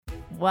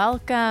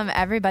Welcome,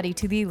 everybody,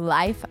 to the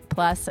Life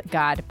Plus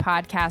God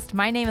podcast.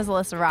 My name is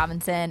Alyssa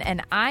Robinson,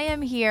 and I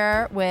am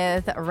here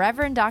with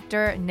Reverend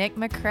Dr. Nick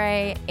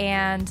McCrae,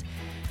 and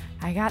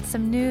I got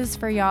some news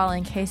for y'all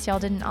in case y'all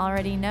didn't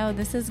already know.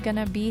 This is going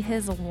to be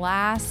his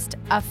last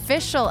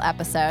official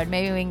episode.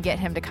 Maybe we can get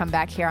him to come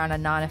back here on a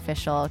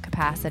non-official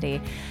capacity.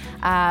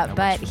 So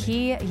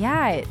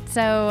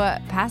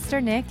Pastor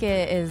Nick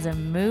is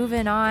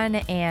moving on,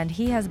 and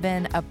he has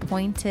been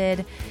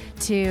appointed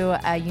to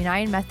a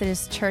United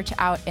Methodist Church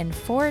out in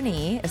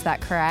Forney. Is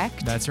that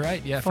correct? That's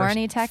right. Yeah.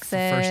 Forney,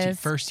 Texas.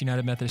 First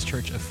United Methodist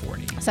Church of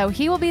Forney. So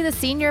he will be the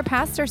senior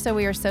pastor, so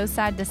we are so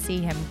sad to see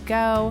him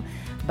go.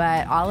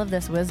 But all of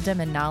this wisdom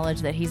and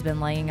knowledge that he's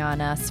been laying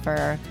on us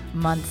for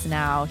months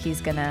now,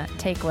 he's going to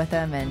take with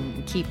him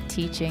and keep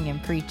teaching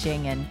and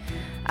preaching. And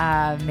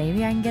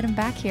maybe I can get him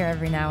back here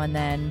every now and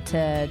then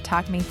to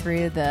talk me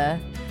through the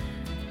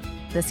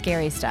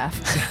scary stuff.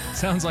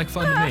 Sounds like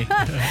fun to me.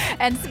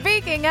 And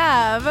speaking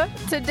of,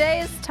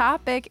 today's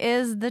topic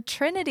is the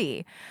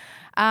Trinity.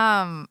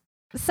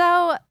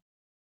 So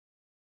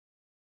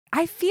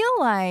I feel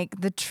like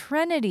the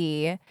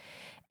Trinity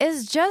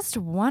is just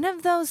one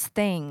of those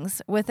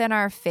things within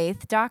our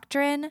faith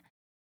doctrine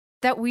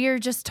that we are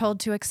just told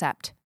to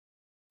accept.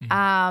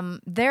 I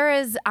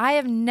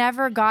have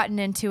never gotten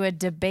into a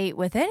debate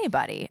with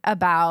anybody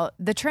about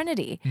the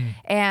Trinity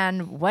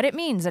and what it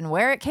means and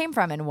where it came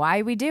from and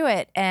why we do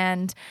it.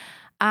 And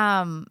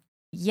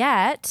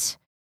yet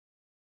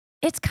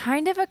it's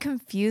kind of a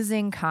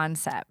confusing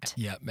concept.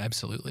 Yeah,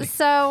 absolutely.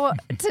 So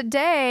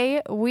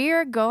today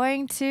we're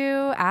going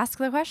to ask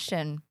the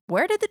question,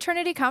 where did the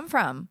Trinity come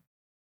from?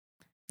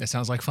 That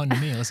sounds like fun to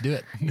me. Let's do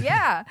it.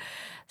 Yeah.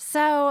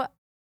 So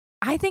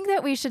I think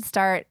that we should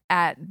start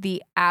at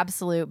the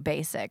absolute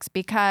basics,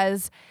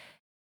 because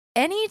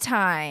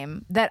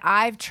anytime that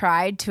I've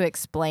tried to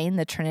explain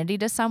the Trinity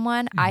to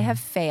someone, I have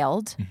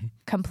failed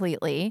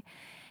completely.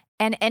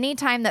 And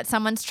anytime that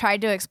someone's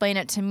tried to explain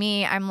it to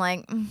me, I'm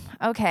like,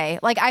 okay.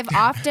 Like I've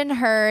often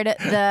heard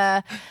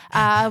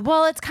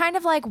well, it's kind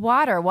of like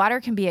water. Water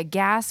can be a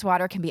gas,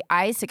 water can be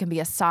ice, it can be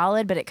a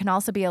solid, but it can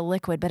also be a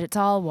liquid, but it's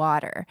all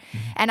water.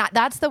 And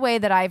that's the way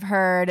that I've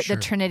heard the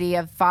Trinity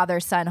of Father,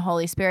 Son,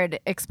 Holy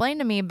Spirit explained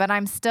to me, but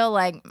I'm still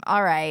like,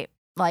 all right,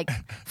 like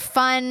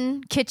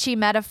fun, kitschy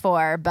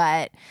metaphor,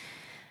 but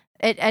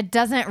it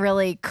doesn't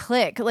really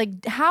click.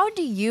 Like, how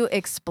do you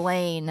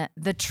explain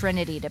the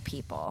Trinity to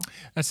people?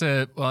 That's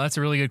a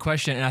really good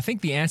question, and I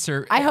think the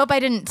answer. I hope I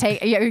didn't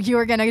take. You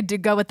were going to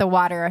go with the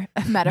water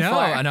metaphor. No,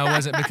 I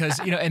wasn't, because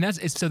and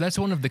that's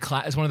one of the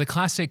classic. It's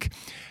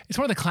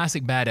one of the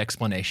classic bad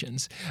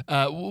explanations.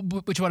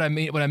 Which what I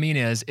mean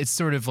is it's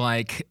sort of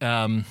like.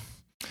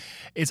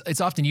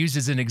 It's often used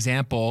as an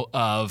example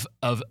of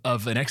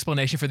an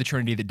explanation for the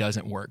Trinity that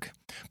doesn't work,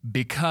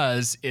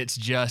 because it's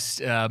just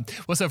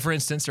so for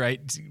instance,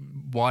 right,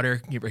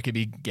 water, it could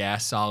be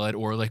gas, solid,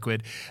 or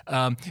liquid,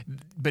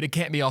 but it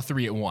can't be all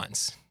three at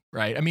once.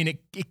 Right. I mean,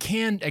 it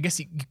can, I guess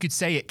you could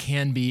say it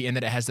can be, in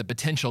that it has the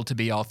potential to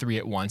be all three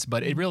at once,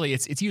 but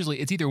it's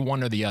either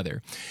one or the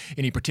other,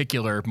 any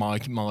particular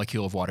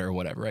molecule of water or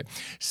whatever. Right.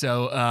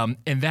 So,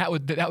 and that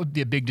would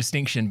be a big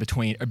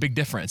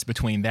difference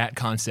between that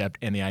concept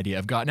and the idea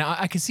of God. Now,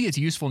 I can see its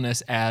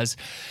usefulness as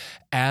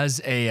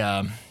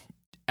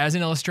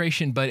an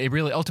illustration, but it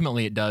really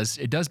ultimately it does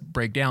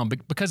break down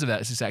because of that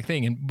exact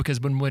thing. And because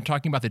when we're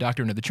talking about the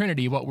doctrine of the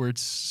Trinity, what we're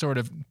sort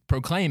of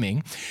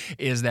proclaiming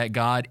is that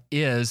God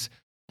is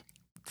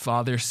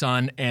Father,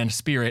 Son, and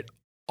Spirit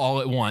all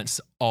at once,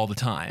 all the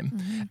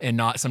time, and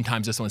not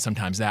sometimes this one,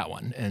 sometimes that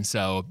one. And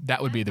so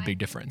that would be the big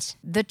difference.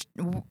 The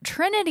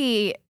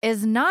Trinity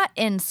is not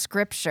in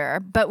Scripture,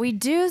 but we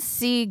do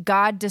see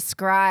God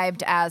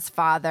described as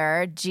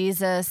Father,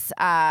 Jesus,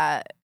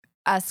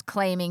 us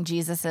claiming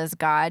Jesus as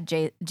God,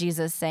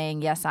 Jesus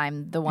saying, yes,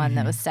 I'm the one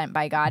that was sent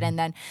by God. And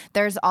then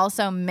there's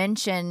also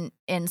mention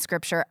in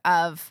Scripture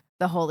of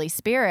the Holy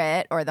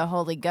Spirit or the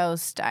Holy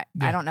Ghost. I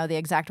don't know the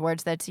exact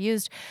words that's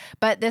used,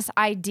 but this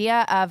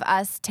idea of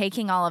us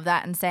taking all of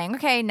that and saying,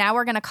 okay, now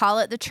we're going to call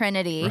it the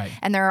Trinity,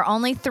 and there are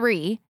only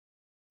three,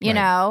 you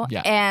know?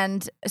 Yeah.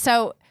 And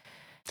so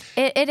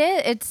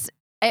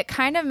it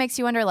kind of makes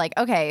you wonder, like,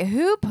 okay,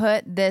 who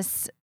put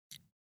this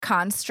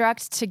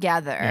construct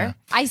together? Yeah.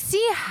 I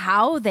see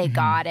how they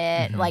got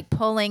it, like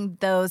pulling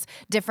those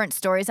different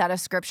stories out of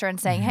Scripture and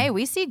saying, hey,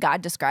 we see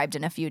God described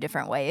in a few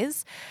different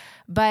ways,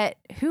 but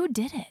who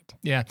did it?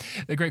 Yeah,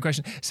 a great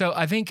question. So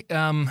I think,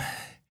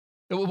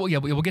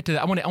 we'll get to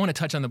that. I want to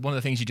touch on one of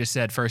the things you just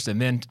said first,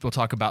 and then we'll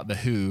talk about the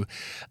who.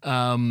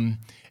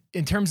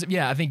 In terms of,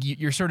 I think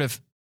you're sort of,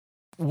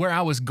 where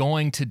I was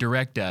going to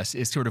direct us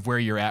is sort of where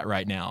you're at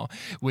right now,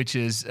 which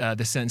is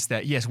the sense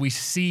that, yes, we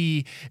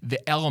see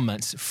the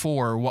elements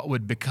for what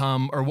would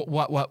become, or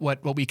what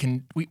we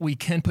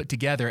can put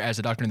together as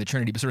a doctrine of the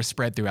Trinity, but sort of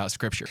spread throughout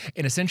Scripture.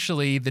 And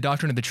essentially, the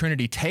doctrine of the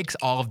Trinity takes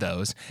all of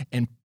those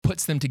and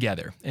puts them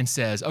together and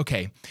says,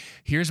 okay,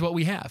 here's what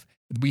we have.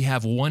 We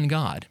have one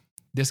God.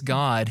 this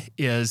God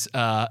is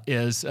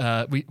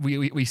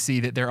we see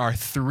that there are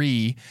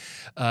three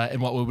in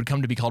what would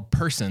come to be called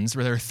persons,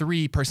 where there are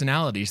three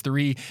personalities,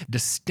 three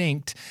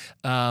distinct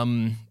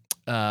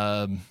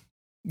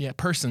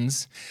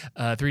persons,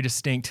 three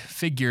distinct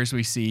figures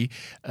we see,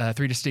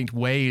 three distinct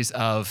ways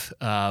of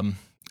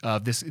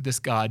this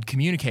God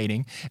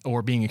communicating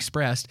or being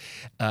expressed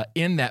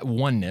in that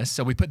oneness.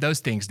 So we put those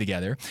things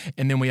together,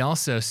 and then we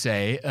also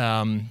say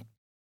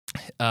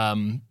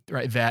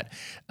that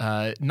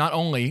not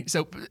only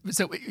so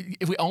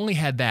if we only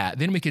had that,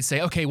 then we could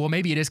say, okay, well,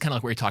 maybe it is kind of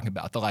like what you're talking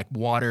about, the like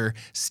water,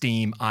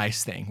 steam,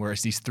 ice thing, where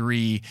it's these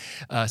three.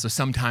 So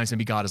sometimes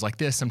maybe God is like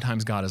this,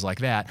 sometimes God is like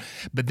that.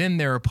 But then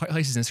there are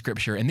places in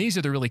Scripture, and these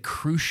are the really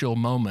crucial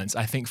moments,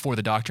 I think, for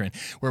the doctrine,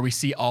 where we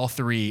see all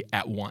three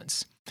at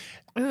once.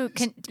 Ooh,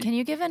 can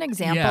you give an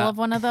example of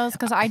one of those?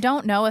 Because I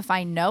don't know if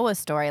I know a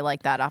story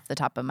like that off the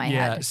top of my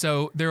head. Yeah,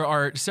 so there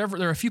are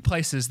a few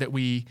places that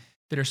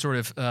are sort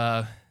of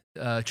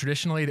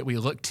traditionally that we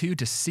look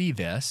to see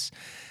this,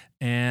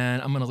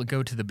 and I'm going to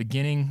go to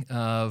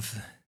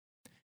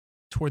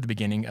toward the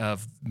beginning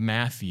of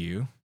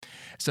Matthew.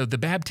 So the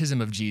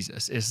baptism of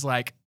Jesus is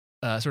like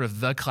sort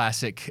of the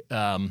classic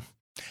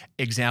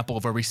example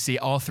of where we see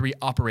all three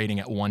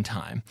operating at one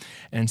time.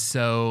 And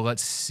so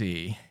let's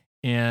see.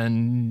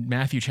 In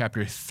Matthew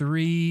chapter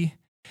 3,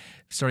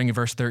 starting in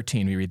verse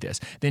 13, we read this.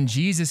 Then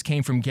Jesus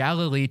came from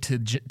Galilee to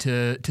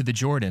the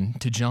Jordan,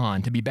 to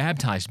John, to be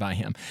baptized by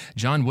him.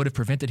 John would have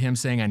prevented him,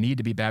 saying, I need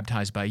to be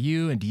baptized by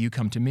you, and do you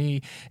come to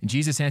me? And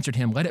Jesus answered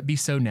him, let it be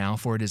so now,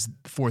 for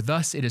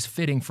thus it is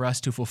fitting for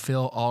us to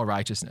fulfill all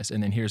righteousness.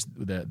 And then here's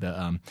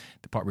the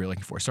part we're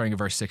looking for, starting in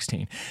verse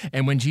 16.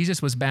 And when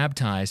Jesus was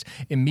baptized,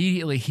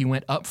 immediately he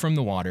went up from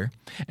the water,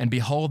 and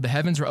behold, the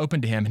heavens were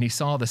opened to him, and he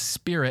saw the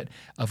Spirit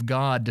of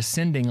God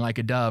descending like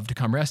a dove to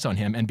come rest on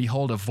him. And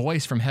behold, a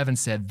voice from heaven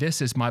said,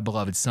 this is my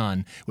beloved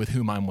Son, with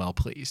whom I'm well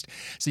pleased.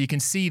 So you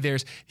can see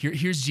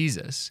here's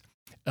Jesus,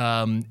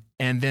 and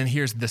then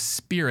here's the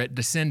Spirit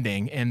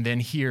descending, and then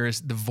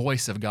here's the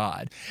voice of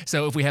God.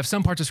 So if we have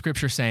some parts of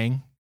Scripture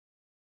saying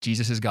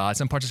Jesus is God,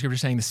 some parts of Scripture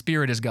saying the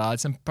Spirit is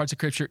God, some parts of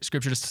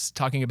Scripture just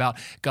talking about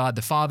God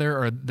the Father,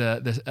 or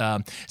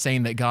the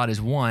saying that God is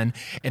one,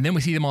 and then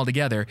we see them all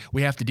together,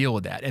 we have to deal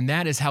with that. And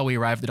that is how we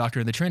arrive at the doctrine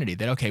of the Trinity,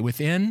 that, okay,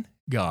 within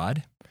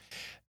God,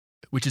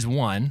 which is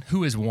one,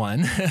 who is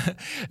one,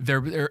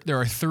 there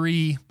are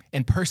three,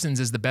 and persons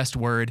is the best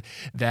word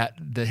that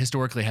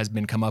historically has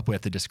been come up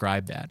with to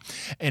describe that.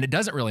 And it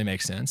doesn't really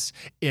make sense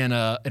in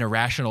a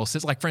rational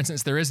sense. Like, for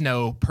instance, there is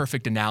no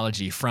perfect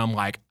analogy from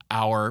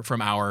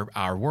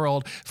our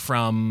world,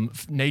 from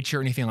nature,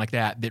 anything like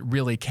that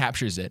really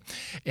captures it.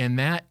 And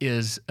that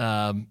is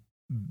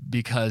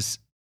because,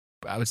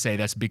 I would say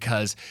that's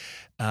because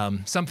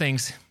some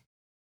things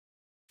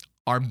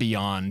are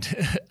beyond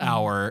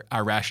our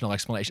rational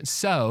explanation.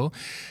 So,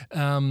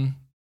 the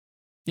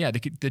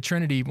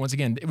Trinity, once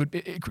again,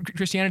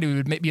 Christianity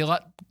would be a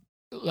lot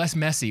less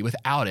messy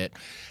without it,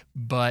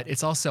 but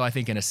it's also, I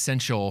think, an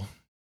essential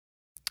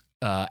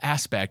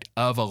aspect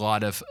of a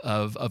lot of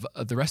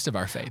the rest of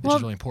our faith, which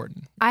is really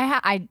important.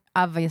 I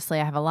obviously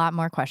have a lot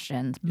more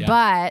questions,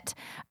 but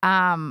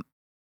I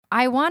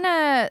want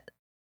to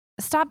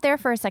stop there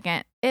for a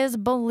second. Is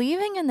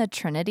believing in the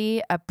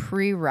Trinity a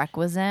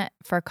prerequisite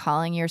for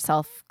calling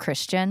yourself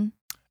Christian?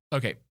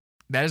 Okay.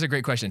 That is a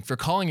great question. For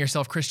calling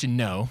yourself Christian,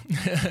 no.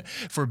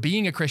 For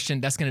being a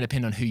Christian, that's going to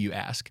depend on who you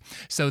ask.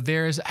 So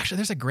there's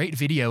a great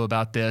video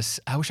about this.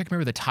 I wish I could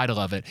remember the title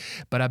of it,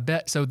 but I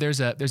bet so. There's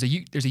a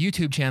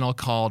YouTube channel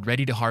called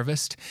Ready to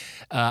Harvest.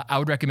 I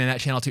would recommend that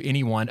channel to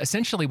anyone.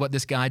 Essentially, what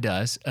this guy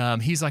does,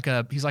 he's like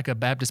a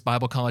Baptist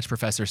Bible College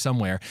professor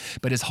somewhere,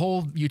 but his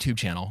whole YouTube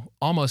channel,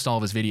 almost all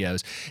of his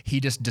videos, he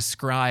just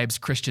describes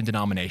Christian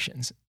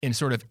denominations in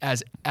sort of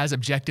as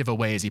objective a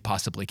way as he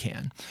possibly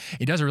can.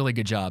 He does a really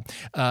good job,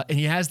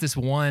 and he has this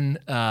one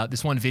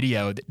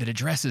video that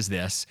addresses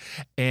this,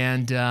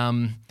 and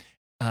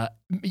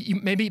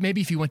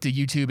maybe if you went to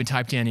YouTube and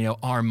typed in,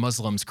 are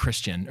Muslims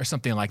Christian or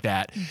something like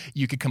that,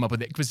 you could come up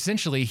with it. Because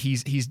essentially,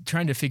 he's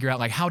trying to figure out,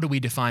 like, how do we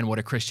define what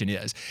a Christian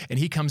is? And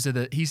he comes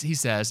to he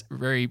says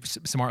very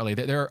smartly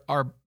that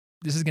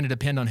this is going to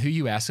depend on who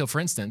you ask. So,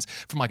 for instance,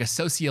 from like a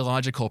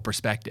sociological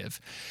perspective,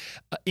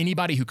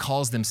 anybody who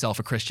calls themselves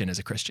a Christian is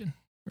a Christian,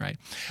 right?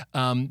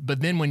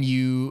 But then when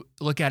you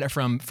look at it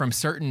from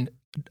certain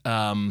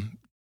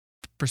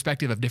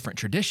perspective of different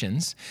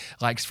traditions,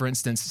 like, for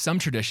instance, some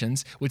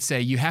traditions would say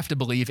you have to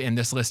believe in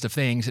this list of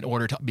things in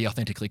order to be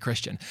authentically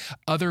Christian.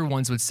 Other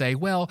ones would say,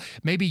 well,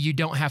 maybe you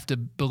don't have to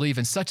believe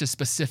in such a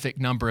specific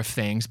number of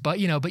things, but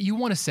you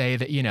want to say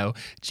that,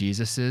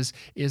 Jesus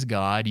is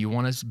God. You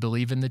want to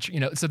believe in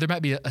so there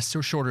might be a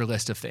shorter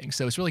list of things.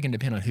 So it's really going to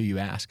depend on who you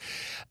ask.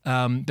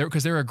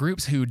 Because there are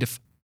groups who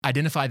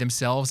identify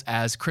themselves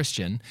as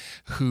Christian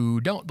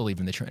who don't believe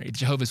in the Trinity. The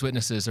Jehovah's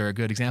Witnesses are a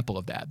good example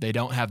of that. They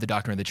don't have the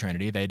doctrine of the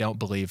Trinity. They don't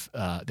believe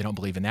in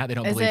that. They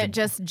don't Is believe it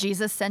just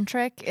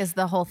Jesus-centric is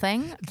the whole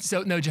thing?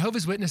 So no,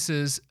 Jehovah's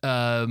Witnesses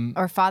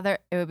or Father,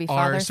 it would be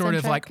Father-centric? are sort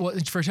of like, well,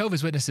 for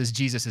Jehovah's Witnesses,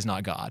 Jesus is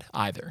not God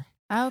either.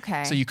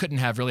 Okay. So you couldn't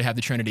really have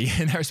the Trinity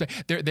in that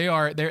respect. They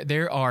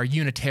are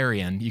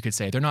Unitarian, you could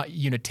say. They're not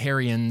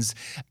Unitarians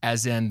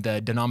as in the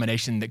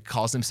denomination that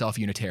calls themselves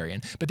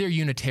Unitarian, but they're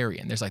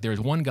Unitarian. There's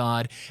one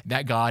God.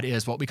 That God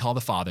is what we call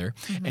the Father,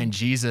 and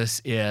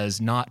Jesus is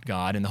not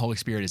God, and the Holy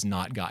Spirit is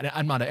not God.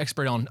 I'm not an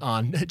expert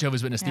on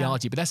Jehovah's Witness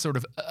theology, but that's sort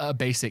of a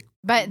basic.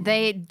 But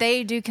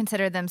they do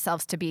consider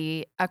themselves to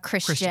be a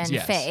Christian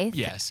yes, faith.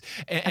 Yes,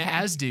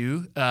 as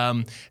do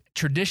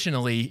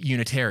traditionally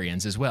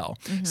Unitarians as well.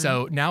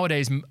 So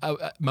nowadays,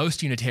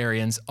 most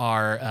Unitarians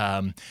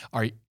are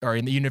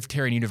in the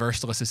Unitarian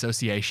Universalist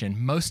Association,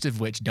 most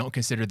of which don't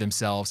consider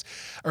themselves,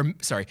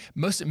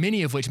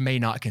 many of which may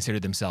not consider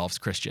themselves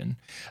Christian.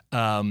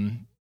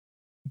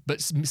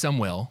 But some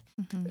will,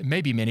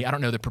 maybe many. I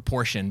don't know the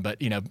proportion,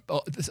 but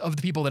of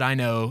the people that I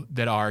know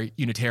that are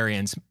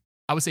Unitarians,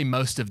 I would say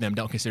most of them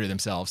don't consider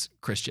themselves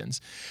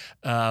Christians.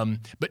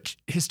 But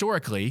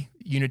historically,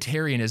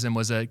 Unitarianism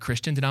was a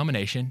Christian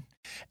denomination,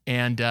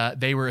 and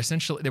they were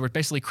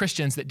basically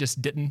Christians that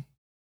just didn't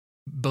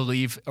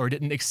believe or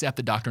didn't accept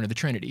the doctrine of the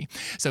Trinity.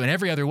 So in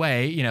every other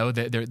way,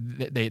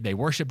 they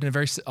worshipped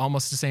in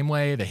almost the same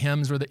way. The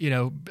hymns were,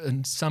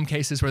 in some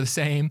cases were the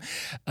same.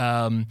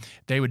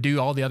 They would do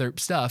all the other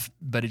stuff,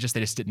 but they just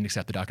didn't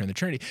accept the doctrine of the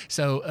Trinity.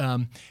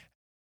 So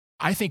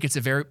I think it's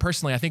a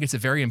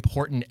very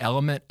important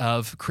element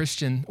of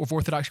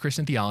Orthodox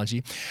Christian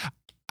theology.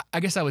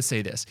 I guess I would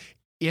say this: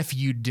 if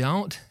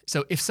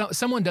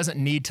someone doesn't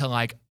need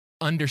to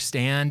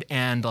understand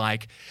and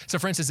so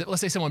for instance, let's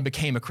say someone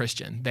became a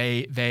Christian.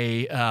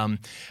 They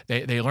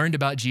learned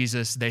about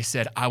Jesus. They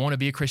said, I want to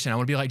be a Christian. I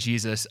want to be like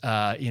Jesus.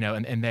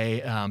 And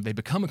they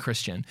become a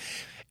Christian.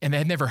 And they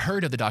had never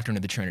heard of the doctrine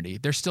of the Trinity.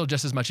 They're still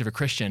just as much of a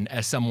Christian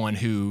as someone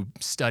who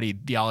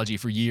studied theology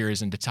for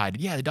years and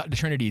decided, the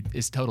Trinity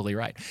is totally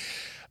right.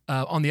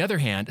 On the other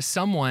hand,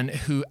 someone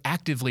who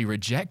actively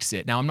rejects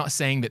it. Now, I'm not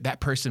saying that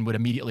person would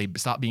immediately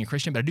stop being a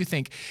Christian, but I do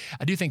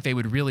think they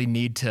would really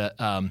need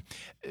to.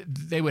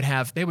 They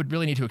would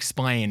really need to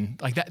explain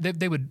that.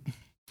 They would.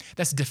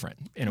 That's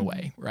different in a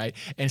way, right?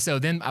 And so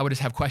then I would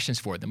just have questions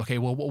for them. Okay,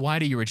 well, why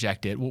do you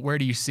reject it? Well, where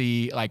do you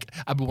see, I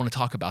would want to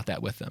talk about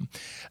that with them.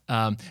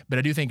 But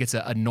I do think it's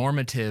a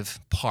normative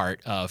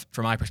part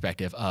from my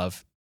perspective,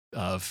 of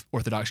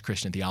Orthodox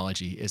Christian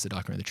theology is the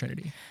doctrine of the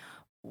Trinity.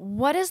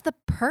 What is the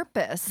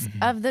purpose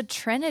of the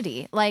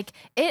Trinity?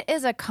 It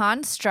is a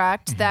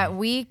construct that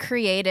we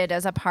created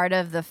as a part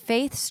of the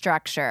faith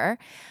structure.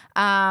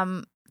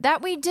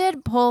 That we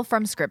did pull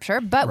from Scripture,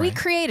 but we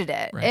created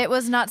it. Right. It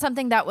was not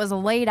something that was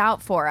laid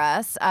out for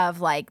us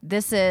of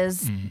this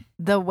is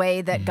the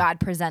way that God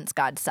presents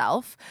God's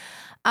self.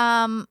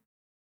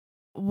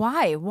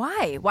 Why?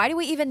 Why do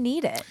we even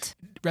need it?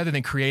 Rather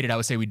than create it, I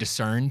would say we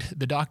discerned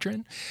the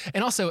doctrine.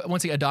 And also,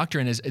 once again, a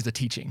doctrine is a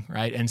teaching,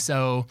 right? And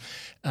so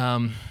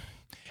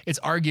it's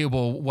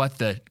arguable what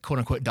the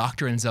quote-unquote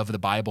doctrines of the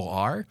Bible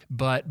are,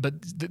 but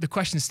the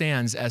question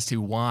stands as to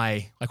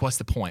why, what's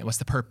the point? What's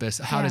the purpose?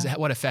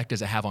 What effect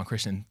does it have on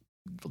Christian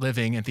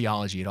living and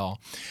theology at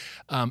all?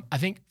 I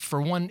think,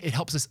 for one, it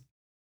helps us.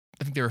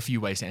 I think there are a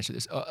few ways to answer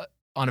this.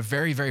 On a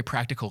very, very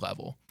practical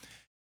level,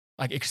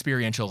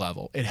 experiential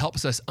level, it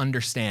helps us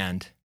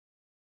understand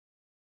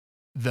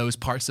those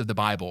parts of the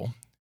Bible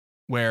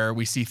where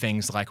we see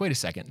things wait a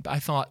second, I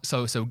thought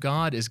so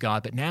God is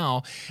God, but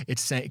now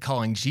it's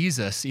calling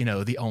Jesus,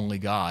 the only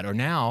God, or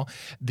now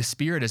the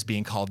Spirit is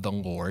being called the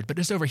Lord, but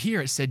just over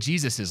here it said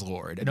Jesus is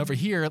Lord, and over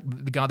here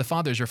God the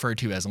Father is referred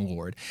to as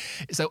Lord.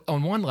 So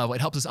on one level, it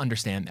helps us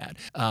understand that.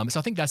 So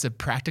I think that's a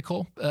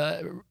practical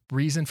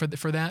reason for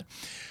that.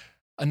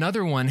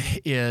 Another one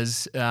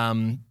is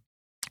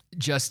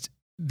just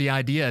the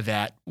idea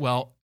that,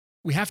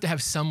 we have to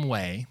have some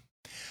way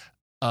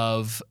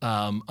of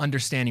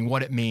understanding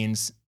what it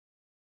means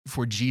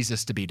for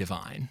Jesus to be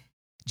divine,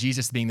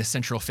 Jesus being the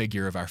central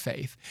figure of our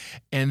faith,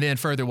 and then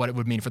further what it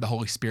would mean for the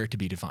Holy Spirit to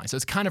be divine. So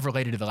it's kind of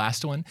related to the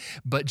last one,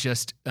 but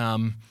just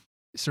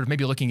sort of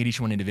maybe looking at each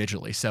one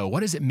individually. So what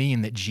does it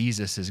mean that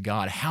Jesus is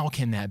God? How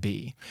can that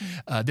be?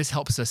 This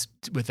helps us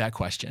with that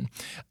question.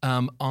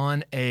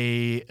 On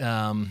a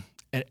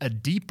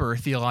deeper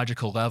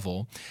theological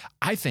level,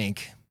 I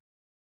think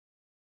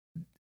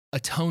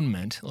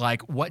atonement,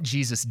 what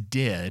Jesus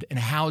did and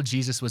how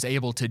Jesus was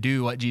able to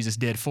do what Jesus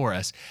did for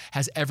us,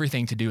 has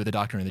everything to do with the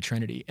doctrine of the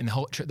Trinity. And the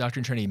whole doctrine of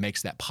the Trinity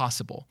makes that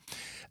possible.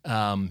 Do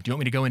you want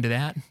me to go into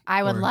that?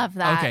 I would love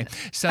that. Okay.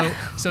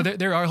 So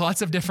there are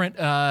lots of different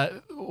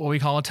what we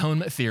call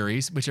atonement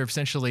theories, which are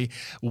essentially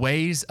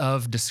ways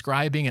of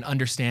describing and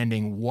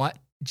understanding what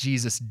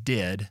Jesus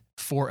did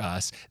for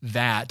us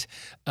that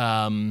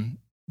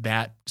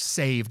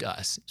saved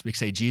us. So we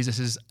say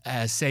Jesus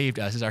has saved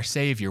us as our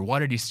Savior. What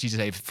did Jesus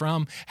save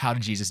from? How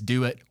did Jesus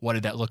do it? What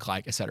did that look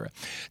like, et cetera?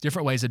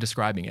 Different ways of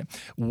describing it.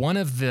 One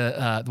of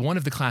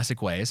the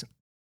classic ways,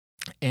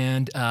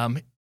 and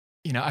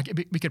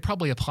we could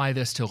probably apply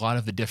this to a lot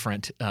of the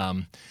different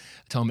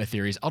atonement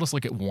theories. I'll just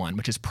look at one,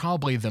 which is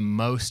probably the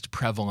most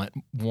prevalent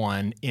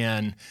one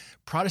in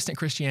Protestant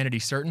Christianity,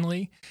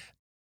 certainly,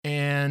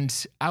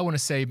 and I want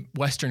to say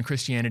Western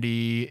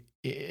Christianity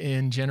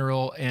in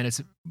general,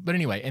 but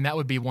anyway, and that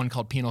would be one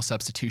called penal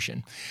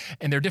substitution,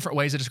 and there are different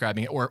ways of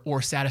describing it,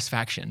 or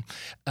satisfaction,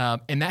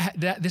 and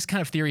that this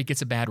kind of theory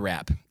gets a bad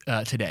rap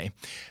today,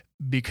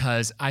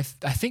 because I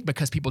think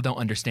because people don't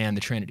understand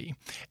the Trinity,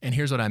 and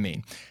here's what I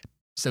mean.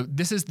 So I'm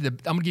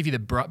going to give you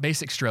the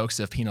basic strokes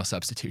of penal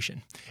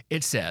substitution.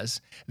 It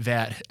says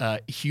that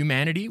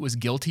humanity was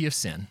guilty of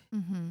sin.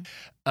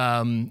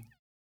 Mm-hmm.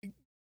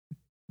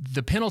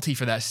 The penalty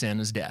for that sin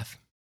is death.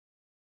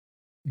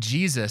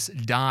 Jesus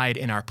died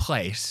in our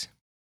place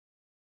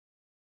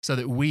so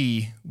that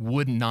we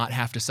would not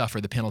have to suffer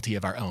the penalty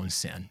of our own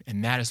sin.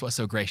 And that is what's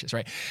so gracious,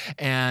 right?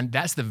 And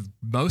that's the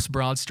most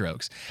broad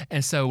strokes.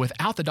 And so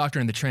without the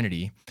doctrine of the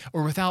Trinity,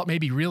 or without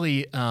maybe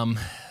really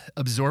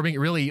absorbing,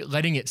 really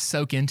letting it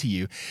soak into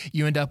you,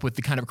 you end up with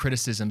the kind of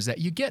criticisms that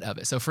you get of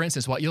it. So for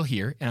instance, what you'll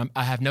hear, and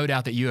I have no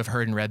doubt that you have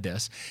heard and read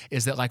this,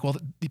 is that like, well,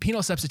 the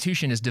penal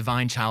substitution is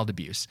divine child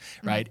abuse,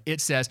 right? Mm-hmm.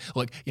 It says,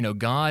 look,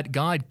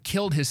 God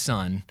killed his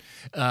son.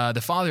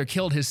 The Father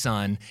killed his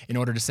son in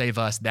order to save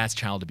us. That's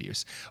child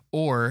abuse.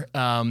 Or,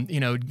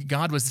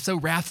 God was so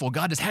wrathful,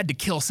 God just had to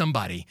kill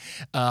somebody.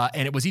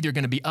 And it was either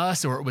going to be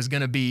us or it was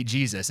going to be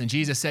Jesus. And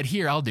Jesus said,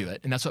 here, I'll do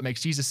it. And that's what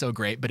makes Jesus so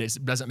great, but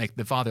it doesn't make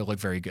the Father look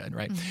very good,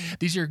 right? Mm-hmm.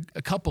 These are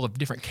a couple of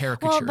different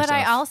caricatures. Well, but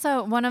I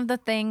also, one of the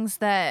things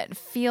that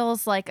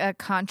feels like a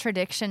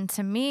contradiction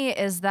to me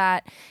is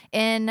that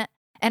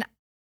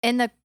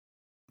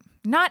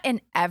not in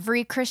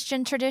every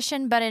Christian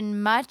tradition, but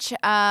in much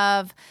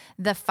of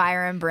the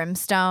fire and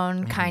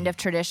brimstone kind of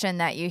tradition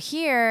that you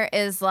hear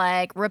is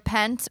like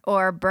repent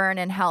or burn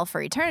in hell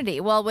for eternity.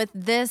 Well, with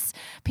this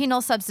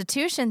penal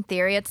substitution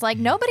theory, it's like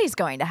nobody's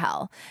going to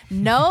hell.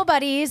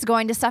 Nobody's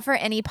going to suffer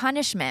any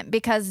punishment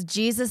because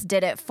Jesus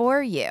did it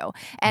for you.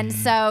 And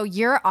so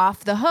you're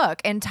off the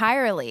hook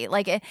entirely.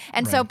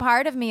 So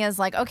part of me is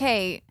like,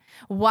 okay,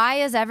 why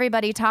is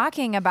everybody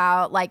talking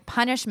about like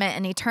punishment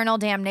and eternal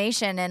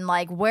damnation and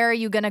like where are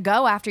you going to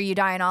go after you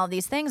die and all of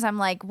these things? I'm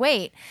like,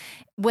 wait,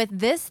 with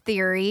this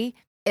theory,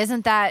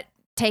 isn't that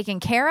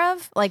taken care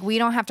of? Like we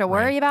don't have to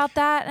worry about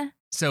that?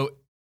 So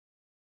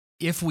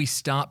if we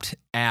stopped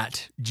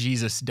at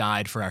Jesus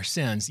died for our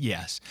sins,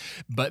 yes.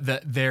 But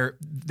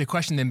the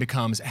question then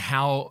becomes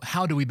how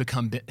do we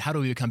become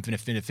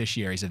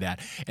beneficiaries of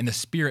that? And the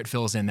Spirit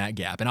fills in that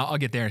gap. And I'll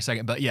get there in a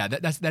second. But yeah,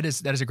 that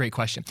is a great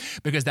question,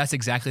 because that's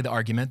exactly the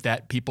argument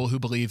that people who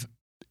believe,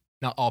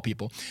 not all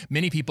people,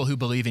 many people who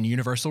believe in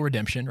universal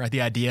redemption, right?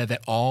 The idea that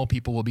all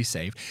people will be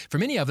saved. For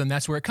many of them,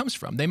 that's where it comes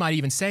from. They might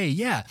even say,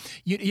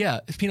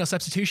 penal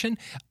substitution,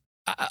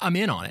 I'm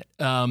in on it.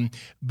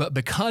 But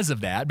because of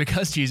that,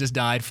 because Jesus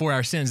died for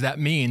our sins, that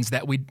means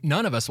that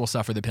none of us will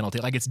suffer the penalty.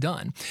 Like it's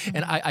done.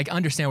 And I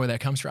understand where that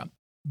comes from.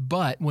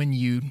 But when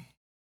you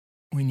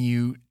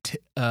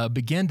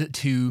begin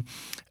to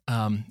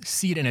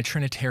see it in a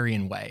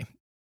Trinitarian way,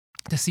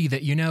 to see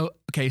that,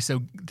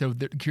 so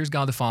here's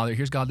God the Father,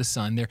 here's God the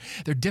Son.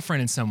 They're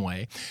different in some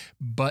way,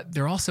 but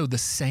they're also the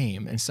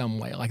same in some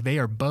way. Like they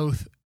are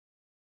both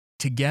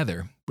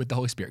together with the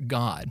Holy Spirit,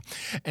 God.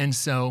 And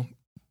so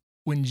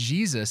when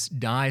Jesus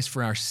dies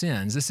for our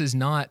sins, this is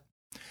not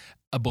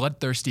a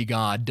bloodthirsty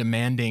God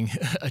demanding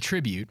a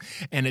tribute,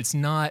 and it's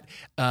not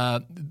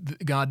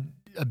God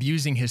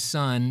abusing his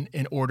son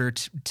in order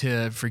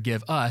to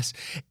forgive us.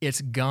 It's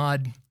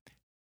God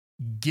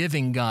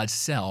giving God's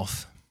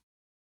self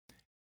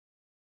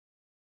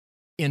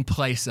in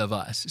place of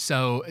us.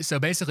 So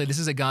basically, this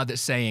is a God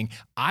that's saying,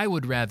 I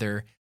would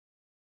rather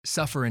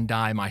suffer and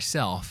die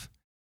myself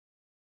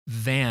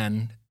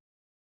than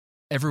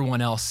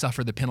everyone else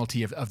suffer the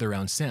penalty of their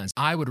own sins.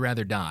 I would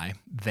rather die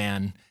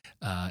than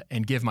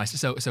and give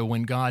myself. So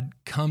when God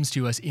comes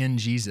to us in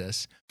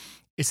Jesus,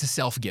 it's a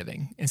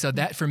self-giving. And so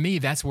that, for me,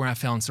 that's where I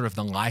found sort of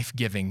the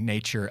life-giving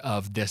nature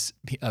of this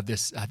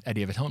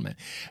idea of atonement,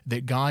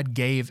 that God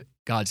gave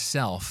God's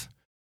self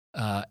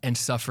and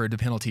suffered the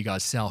penalty of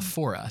God's self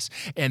for us.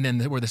 And then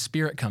where the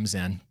Spirit comes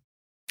in,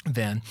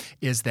 then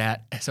is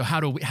that, so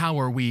how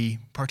are we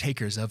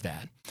partakers of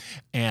that?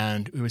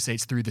 And we would say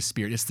it's through the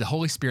Spirit. It's the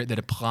Holy Spirit that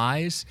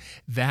applies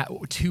that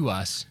to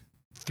us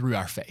through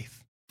our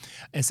faith.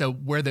 And so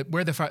where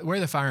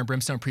the fire and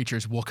brimstone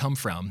preachers will come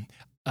from,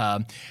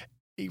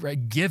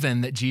 right,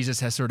 given that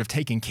Jesus has sort of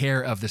taken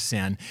care of the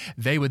sin,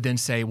 they would then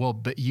say, well,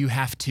 but you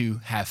have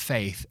to have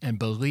faith and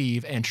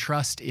believe and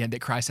trust in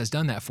that Christ has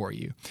done that for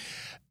you.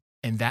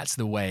 And that's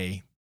the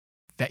way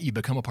that you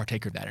become a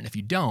partaker of that. And if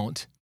you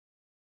don't,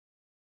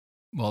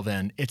 well,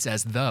 then it's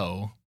as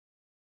though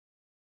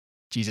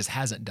Jesus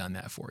hasn't done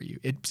that for you.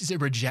 It's a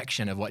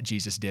rejection of what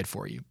Jesus did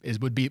for you,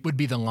 would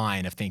be the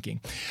line of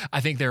thinking. I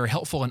think there are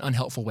helpful and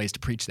unhelpful ways to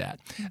preach that.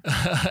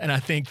 And I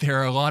think there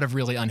are a lot of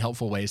really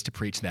unhelpful ways to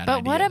preach that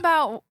idea. But what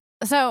about,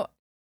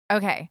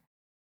 okay,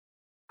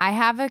 I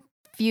have a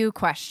few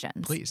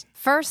questions. Please.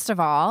 First of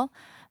all,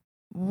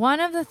 one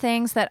of the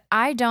things that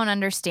I don't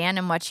understand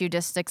in what you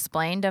just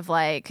explained of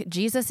like,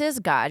 Jesus is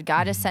God.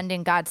 God is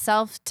sending God's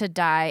self to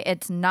die.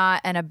 It's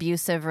not an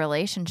abusive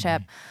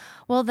relationship.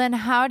 Well, then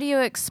how do you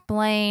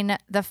explain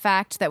the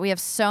fact that we have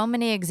so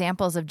many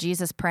examples of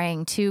Jesus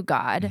praying to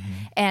God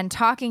and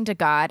talking to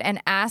God and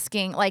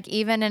asking, like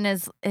even in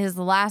his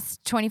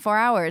last 24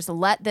 hours,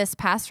 let this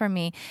pass from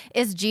me?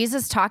 Is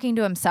Jesus talking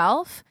to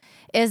himself?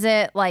 Is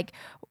it like,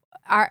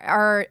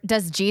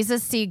 does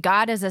Jesus see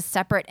God as a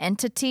separate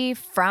entity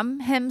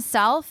from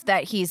himself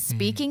that he's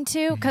speaking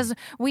to? Because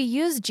we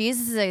use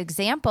Jesus as an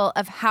example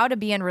of how to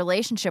be in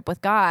relationship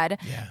with God,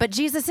 but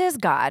Jesus is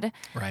God,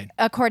 right,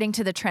 according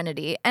to the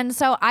Trinity. And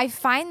so I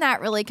find that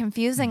really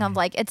confusing of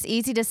like, it's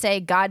easy to say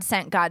God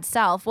sent God's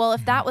self. Well,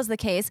 if that was the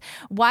case,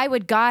 why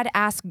would God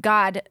ask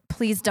God,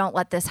 please don't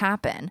let this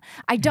happen?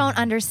 I don't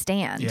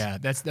understand. Yeah,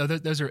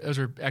 those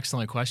are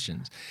excellent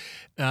questions.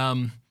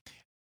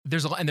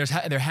 There's a lot, and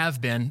there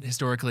have been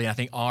historically, I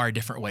think, are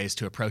different ways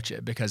to approach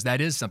it, because that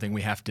is something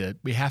we have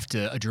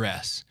to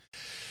address.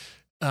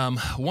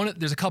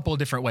 There's a couple of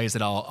different ways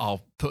that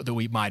I'll put that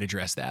we might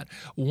address that.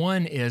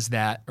 One is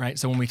that, right,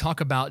 so when we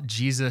talk about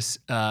Jesus,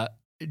 right,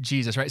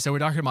 so we're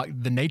talking about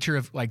the nature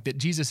of, like, that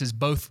Jesus is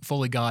both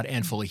fully God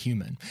and fully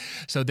human.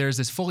 So there's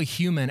this fully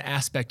human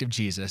aspect of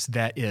Jesus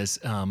that is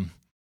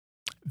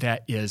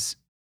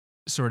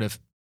sort of,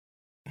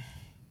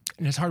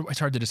 and it's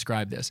hard to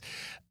describe this.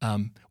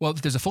 Well,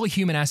 there's a fully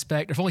human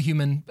aspect, a fully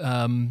human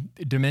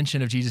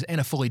dimension of Jesus,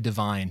 and a fully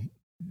divine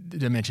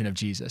dimension of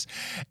Jesus.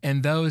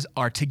 And those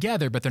are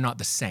together, but they're not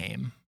the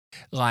same.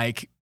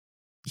 Like,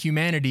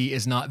 humanity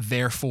is not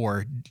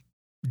therefore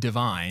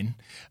divine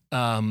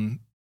in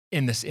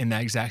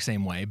that exact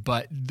same way,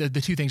 but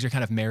the two things are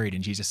kind of married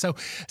in Jesus.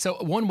 So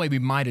one way we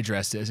might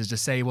address this is to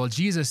say, well,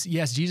 Jesus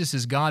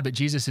is God, but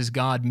Jesus is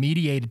God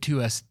mediated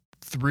to us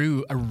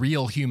through a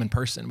real human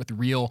person with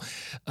real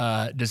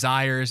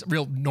desires,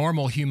 real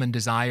normal human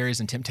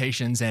desires and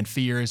temptations and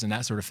fears and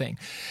that sort of thing.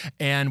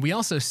 And we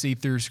also see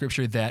through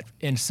Scripture that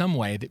in some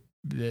way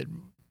that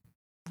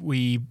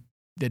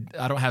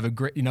I don't have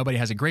nobody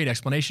has a great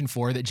explanation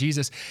for, that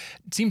Jesus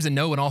seems to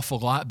know an awful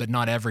lot, but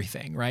not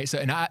everything, right? So,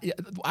 and I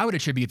would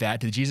attribute that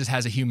to Jesus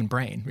has a human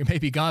brain. It may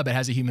be God, but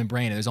has a human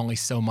brain, and there's only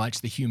so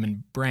much the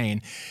human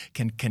brain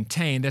can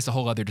contain. That's a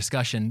whole other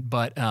discussion.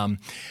 But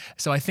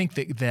so I think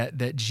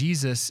that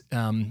Jesus,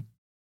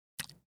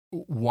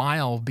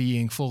 while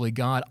being fully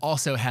God,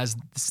 also has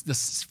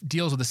this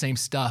deals with the same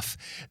stuff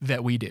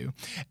that we do,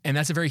 and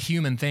that's a very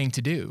human thing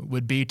to do.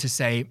 Would be to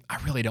say, I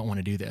really don't want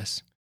to do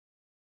this.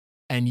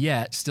 And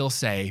yet still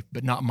say,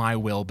 but not my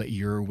will, but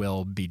your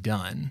will be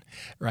done,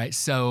 right?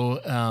 So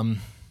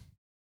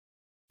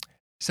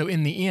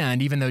in the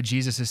end, even though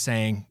Jesus is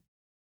saying,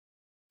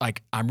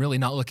 like, I'm really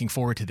not looking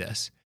forward to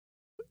this,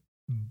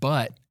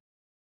 but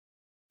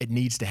it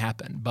needs to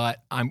happen,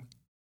 but I'm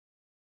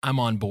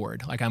on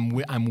board, like I'm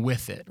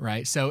with it,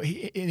 right? So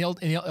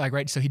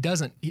right. So he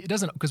doesn't,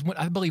 because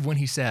I believe when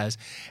he says,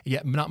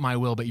 "Yeah, not my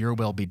will, but your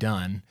will be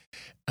done,"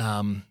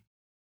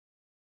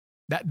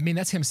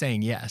 that's him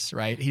saying yes,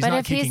 right? He's but not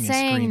if kicking he's and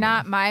saying screaming.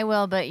 not my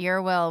will, but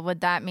your will,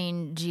 would that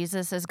mean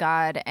Jesus as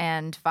God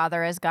and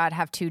Father as God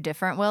have two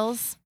different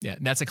wills? Yeah,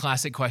 that's a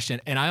classic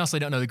question, and I also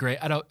don't know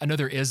I know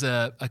there is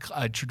a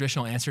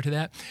traditional answer to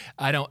that.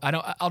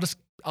 I'll just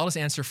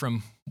answer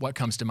from what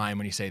comes to mind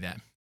when you say that,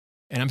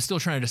 and I'm still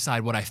trying to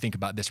decide what I think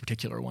about this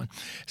particular one.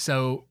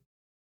 So,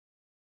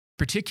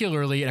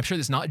 particularly, and I'm sure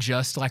it's not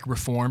just like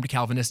Reformed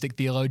Calvinistic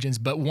theologians,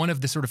 but one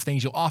of the sort of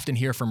things you'll often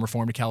hear from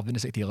Reformed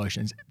Calvinistic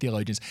theologians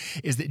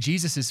is that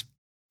Jesus is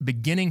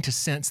beginning to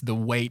sense the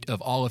weight of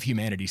all of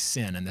humanity's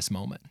sin in this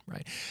moment,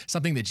 right?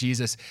 Something that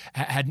Jesus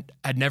had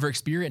never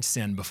experienced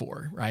sin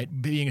before,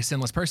 right? Being a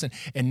sinless person.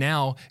 And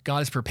now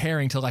God is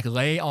preparing to like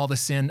lay all the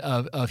sin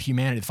of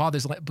humanity. The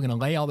Father's going to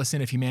lay all the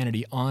sin of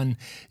humanity on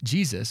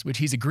Jesus, which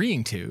he's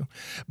agreeing to,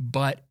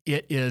 but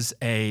it is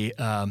a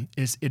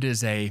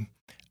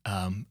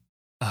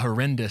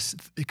horrendous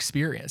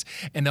experience.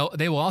 And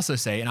they will also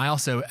say, and I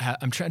also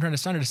I'm trying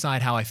to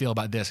decide how I feel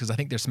about this, because I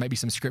think there's maybe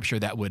some scripture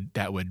that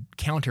would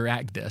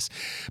counteract this.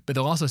 But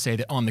they'll also say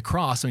that on the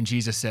cross, when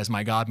Jesus says,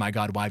 my God,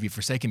 why have you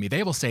forsaken me?"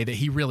 They will say that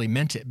he really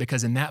meant it,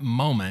 because in that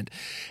moment,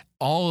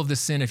 all of the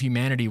sin of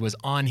humanity was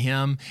on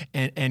him,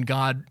 and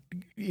God,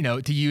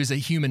 to use a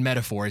human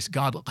metaphor, is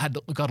God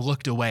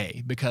looked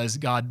away because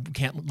God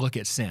can't look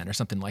at sin or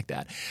something like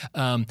that.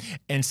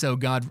 And so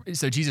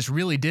Jesus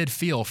really did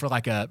feel for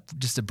like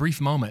just a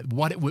brief moment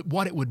what it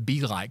would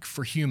be like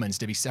for humans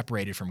to be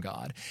separated from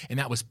God, and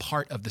that was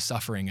part of the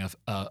suffering of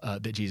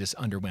that Jesus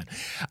underwent.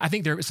 I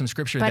think there was some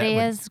scripture but that he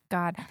is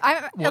God.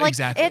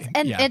 Exactly.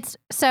 It's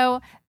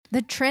so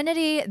the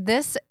Trinity.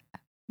 This.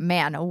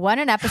 Man, what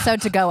an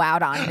episode to go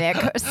out on, Nick.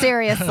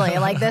 Seriously,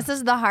 like this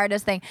is the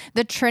hardest thing.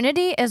 The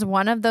Trinity is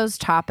one of those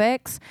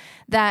topics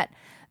that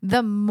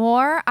the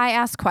more I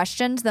ask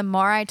questions, the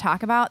more I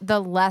talk about, the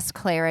less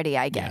clarity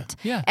I get.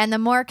 Yeah. And the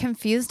more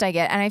confused I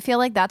get. And I feel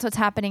like that's what's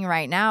happening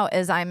right now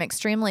is I'm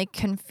extremely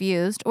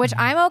confused, which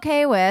I'm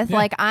okay with. Yeah.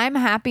 Like I'm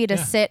happy to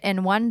sit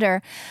and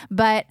wonder,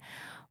 but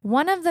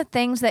one of the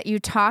things that you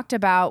talked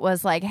about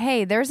was like,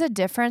 hey, there's a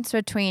difference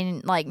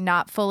between like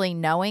not fully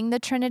knowing the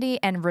Trinity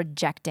and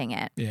rejecting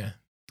it. Yeah.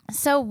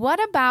 So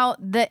what about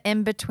the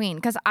in-between?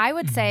 Because I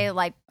would say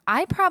like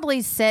I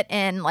probably sit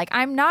in, like,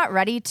 I'm not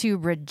ready to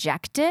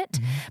reject it,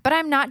 but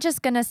I'm not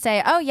just going to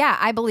say, oh yeah,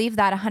 I believe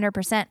that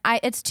 100%.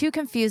 It's too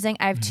confusing.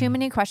 I have too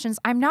many questions.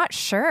 I'm not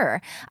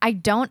sure. I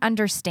don't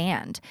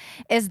understand.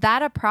 Is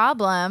that a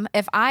problem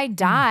if I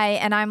die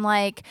and I'm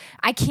like,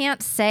 I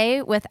can't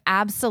say with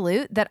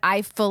absolute that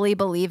I fully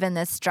believe in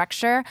this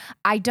structure?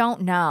 I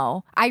don't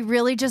know. I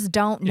really just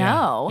don't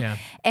know. Yeah.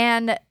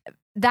 And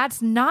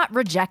that's not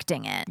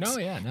rejecting it. No,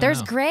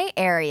 There's gray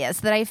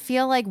areas that I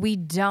feel like we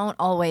don't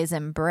always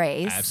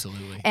embrace.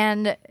 Absolutely.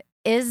 And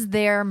is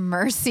there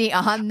mercy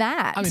on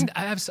that? I mean,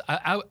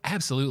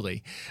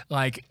 absolutely.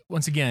 Like,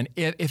 once again,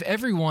 if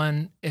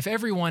everyone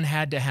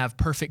had to have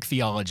perfect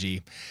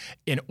theology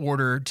in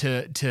order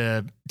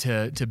to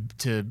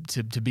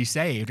be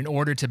saved, in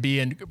order to be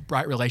in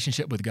right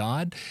relationship with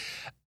God,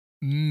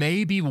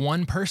 maybe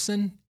one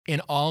person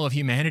in all of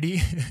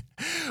humanity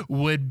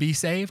would be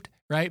saved.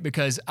 Right?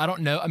 Because I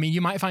don't know. I mean,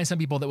 you might find some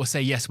people that will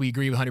say, yes, we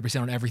agree 100%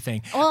 on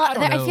everything. Well,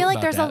 I feel like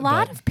there's a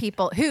lot of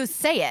people who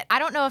say it. I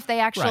don't know if they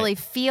actually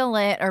feel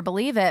it or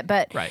believe it,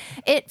 but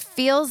it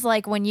feels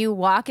like when you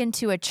walk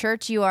into a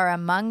church, you are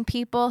among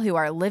people who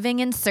are living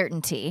in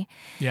certainty.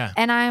 Yeah.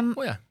 And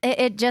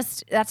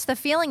that's the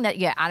feeling that,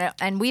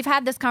 and we've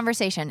had this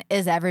conversation.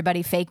 Is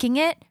everybody faking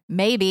it?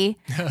 Maybe.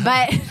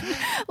 But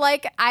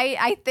like,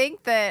 I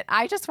think that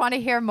I just want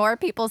to hear more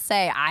people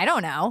say, I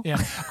don't know. Yeah.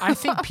 I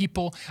think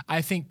people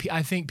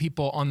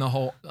on the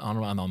whole,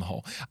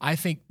 I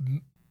think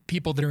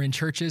people that are in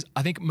churches,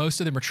 I think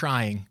most of them are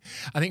trying.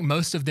 I think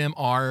most of them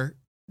are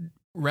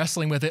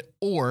wrestling with it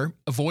or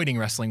avoiding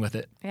wrestling with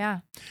it. Yeah.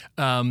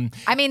 I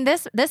mean,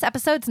 this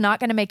episode's not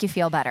going to make you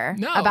feel better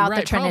about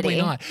the Trinity.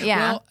 Probably not.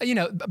 Yeah.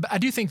 Well, but I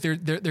do think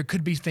there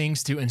could be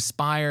things to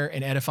inspire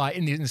and edify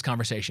in this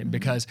conversation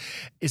because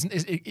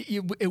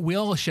it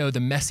will show the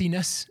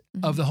messiness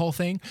of the whole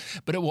thing,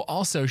 but it will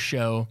also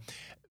show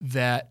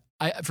that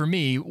for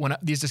me, when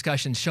these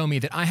discussions show me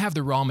that I have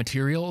the raw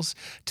materials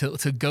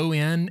to go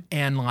in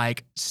and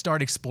like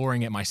start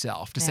exploring it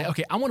myself, to say,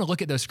 okay, I want to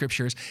look at those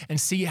scriptures and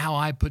see how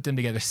I put them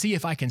together, see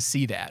if I can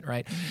see that,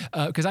 right?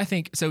 Because I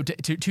think, so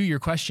to your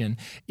question,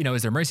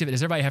 is there mercy of it?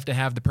 Does everybody have to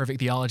have the perfect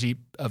theology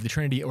of the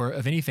Trinity or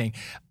of anything?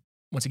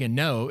 Once again,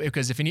 no,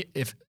 because if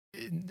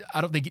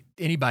I don't think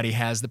anybody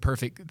has the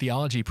perfect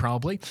theology,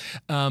 probably.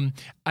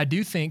 I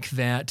do think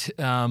that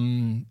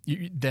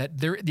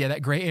that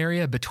gray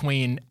area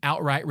between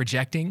outright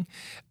rejecting,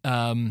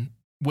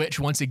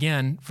 which once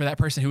again, for that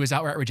person who is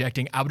outright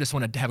rejecting, I would just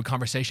want to have a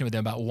conversation with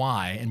them about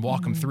why and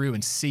walk them through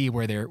and see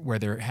where their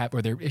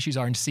issues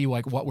are and see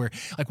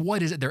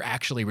what is it they're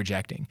actually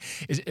rejecting?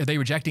 Are they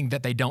rejecting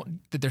that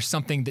there's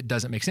something that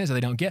doesn't make sense that they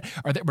don't get?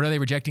 Or are they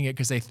rejecting it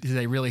because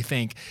they really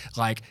think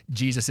like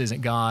Jesus isn't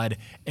God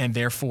and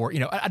therefore,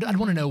 I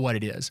want to know what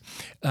it is.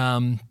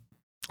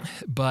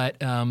 But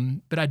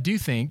I do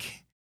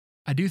think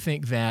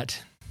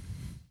that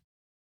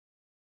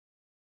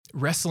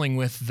wrestling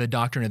with the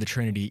doctrine of the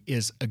Trinity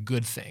is a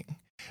good thing,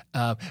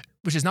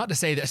 which is not to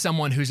say that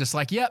someone who's just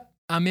like, yep,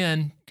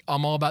 I'm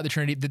all about the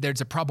Trinity, that there's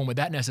a problem with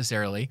that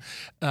necessarily.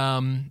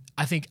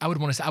 I think I would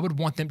want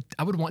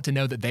to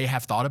know that they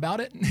have thought about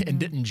it and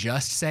didn't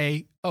just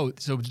say, oh,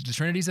 so the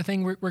Trinity's the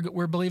thing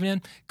we're believing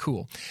in?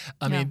 Cool.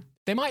 I mean,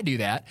 they might do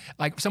that.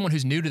 Like someone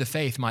who's new to the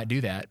faith might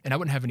do that. And I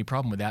wouldn't have any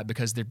problem with that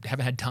because they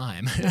haven't had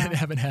time. They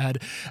haven't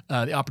had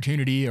the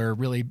opportunity or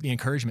really the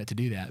encouragement to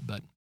do that.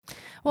 But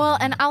well,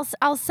 and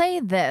I'll say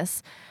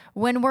this,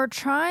 when we're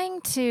trying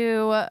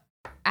to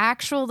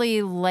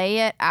actually lay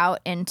it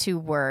out into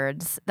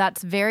words,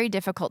 that's very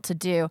difficult to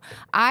do.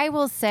 I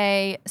will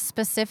say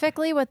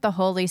specifically with the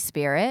Holy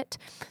Spirit,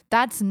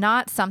 that's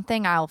not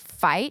something I'll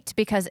fight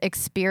because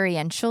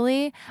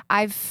experientially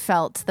I've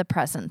felt the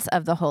presence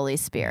of the Holy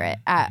Spirit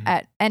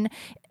and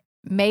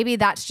maybe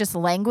that's just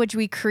language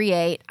we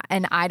create,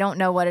 and I don't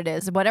know what it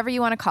is. Whatever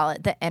you want to call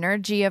it, the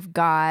energy of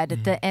God,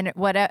 there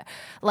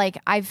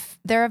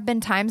have been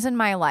times in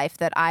my life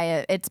that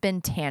it's been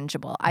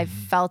tangible. I've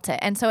felt it,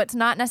 and so it's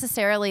not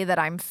necessarily that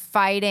I'm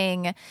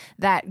fighting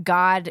that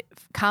God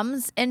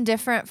comes in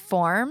different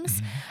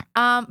forms,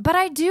 but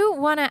I do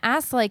want to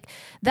ask, like,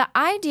 the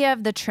idea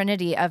of the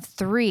Trinity of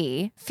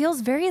three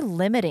feels very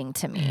limiting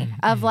to me.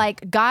 Of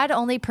like God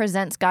only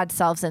presents God's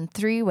selves in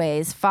three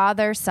ways: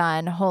 Father,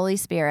 Son, Holy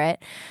Spirit.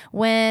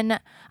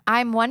 When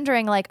I'm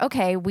wondering, like,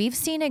 okay, we've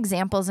seen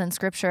examples in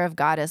Scripture of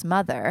God as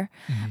mother.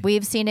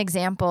 We've seen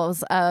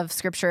examples of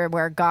Scripture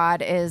where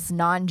God is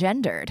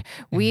non-gendered.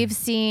 We've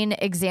seen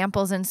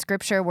examples in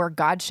Scripture where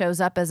God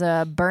shows up as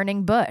a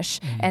burning bush,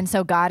 and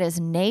so God is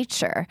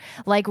nature.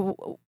 Like,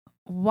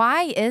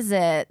 why is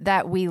it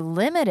that we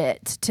limit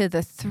it to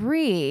the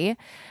three?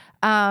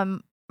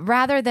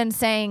 Rather than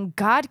saying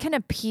God can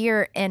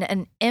appear in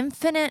an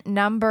infinite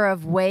number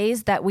of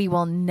ways that we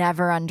will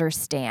never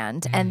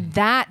understand. And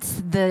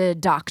that's the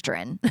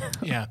doctrine.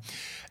 Yeah.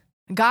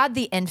 God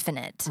the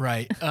infinite.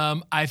 Right.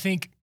 I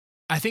think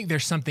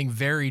there's something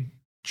very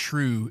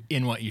true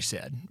in what you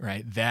said,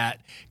 right?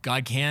 That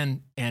God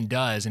can and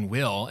does and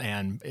will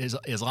and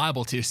is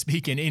liable to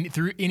speak in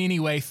any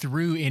way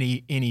through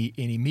any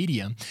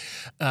medium.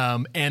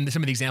 And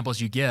some of the examples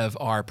you give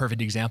are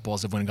perfect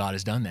examples of when God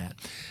has done that.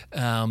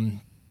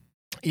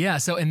 Yeah.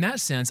 So in that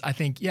sense, I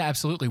think, yeah,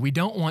 absolutely. We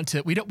don't want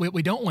to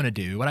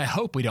do what I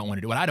hope we don't want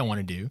to do. What I don't want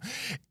to do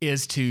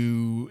is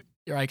to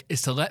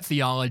let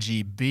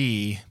theology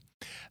be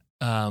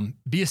a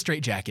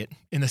straitjacket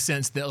in the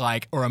sense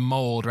that or a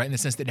mold, right? In the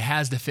sense that it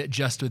has to fit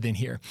just within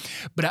here.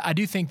 But I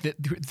do think that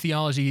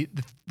theology,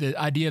 the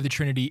idea of the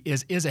Trinity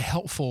is a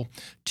helpful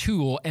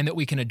tool, and that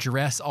we can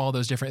address all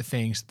those different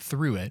things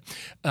through it.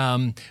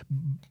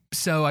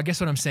 So I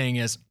guess what I'm saying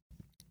is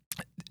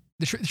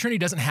the Trinity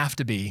doesn't have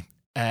to be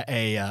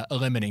a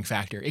limiting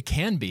factor. It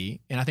can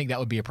be, and I think that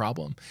would be a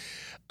problem,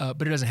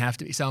 but it doesn't have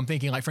to be. So I'm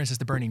thinking, for instance,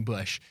 the burning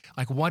bush.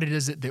 What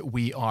is it that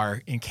we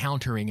are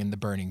encountering in the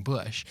burning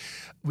bush?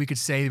 We could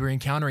say we're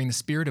encountering the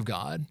Spirit of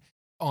God,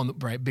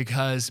 right?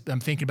 Because I'm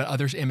thinking about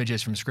other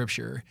images from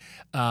Scripture.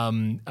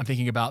 I'm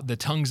thinking about the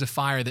tongues of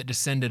fire that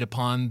descended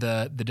upon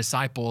the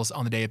disciples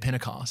on the day of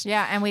Pentecost.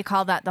 Yeah, and we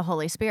call that the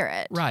Holy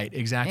Spirit. Right,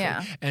 exactly.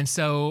 Yeah. And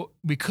so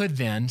we could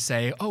then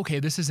say,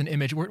 okay, this is an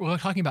image. We're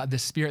talking about the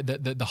Spirit,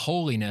 the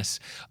holiness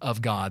of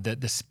God,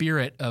 the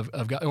Spirit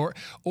of God.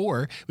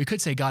 Or we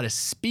could say God is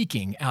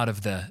speaking out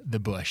of the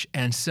bush.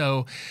 And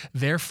so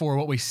therefore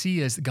what we see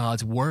is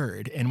God's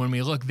Word. And when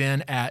we look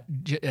then at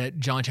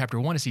John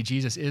chapter 1 to see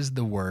Jesus is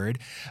the Word,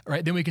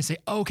 right? Then we can say,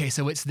 okay,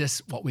 so it's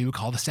this, what we would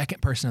call the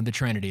second person of the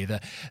Trinity,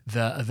 the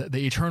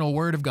eternal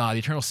Word of God, the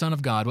eternal Son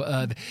of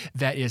God,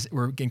 that is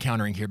we're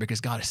encountering here because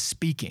God is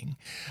speaking,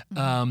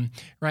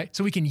 right?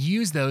 So we can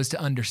use those to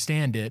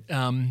understand it.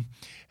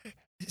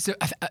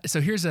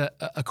 So here's a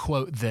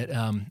quote that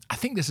I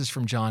think this is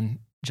from John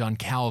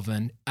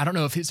Calvin. I don't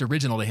know if it's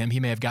original to him. He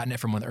may have gotten it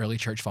from one of the early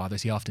church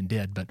fathers. He often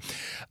did. But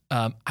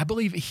I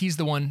believe he's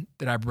the one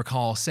that I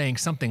recall saying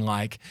something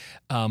like,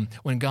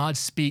 when God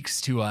speaks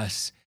to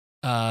us,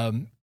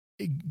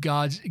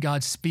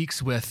 God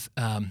speaks with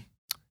a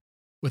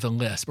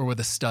lisp or with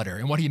a stutter.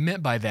 And what he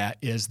meant by that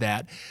is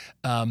that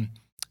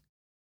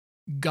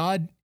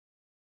God,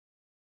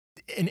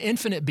 an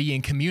infinite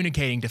being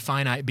communicating to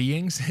finite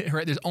beings,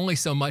 right? There's only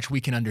so much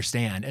we can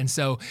understand. And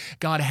so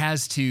God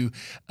has to,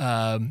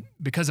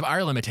 because of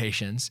our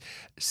limitations,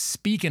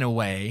 speak in a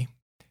way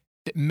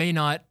that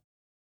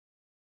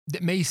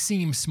may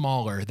seem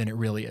smaller than it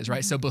really is,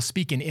 right? So we'll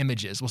speak in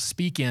images. We'll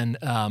speak in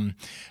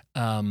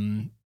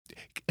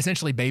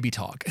essentially baby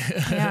talk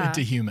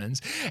to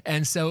humans.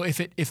 And so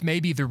if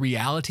maybe the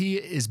reality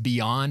is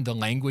beyond the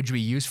language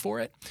we use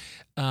for it,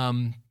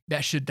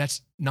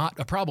 that's not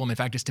a problem. In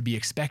fact, it's to be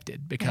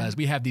expected because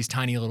we have these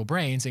tiny little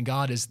brains and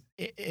God is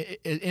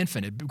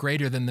infinite,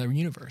 greater than the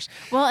universe.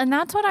 Well, and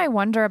that's what I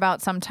wonder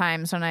about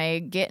sometimes when I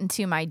get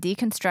into my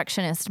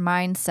deconstructionist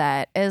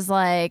mindset is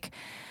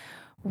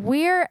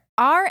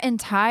our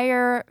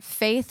entire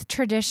faith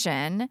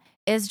tradition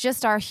is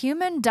just our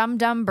human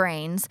dumb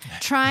brains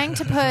trying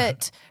to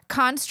put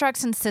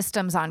constructs and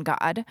systems on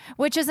God,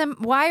 which is,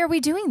 why are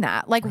we doing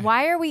that?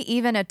 Why are we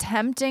even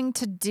attempting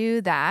to do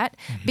that?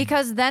 Mm-hmm.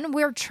 Because then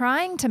we're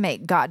trying to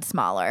make God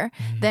smaller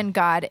than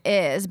God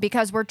is,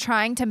 because we're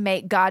trying to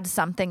make God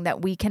something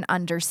that we can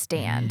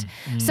understand.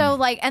 Mm-hmm.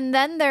 So and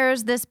then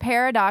there's this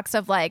paradox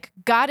of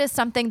God is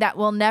something that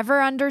we'll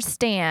never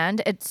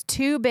understand. It's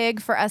too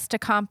big for us to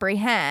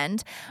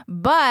comprehend,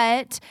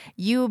 but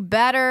you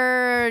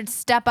better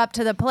step up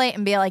to the plate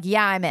and be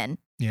yeah, I'm in.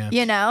 Yeah.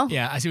 You know?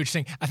 Yeah, I see what you're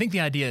saying. I think the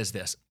idea is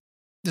this.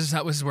 This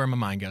is where my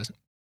mind goes.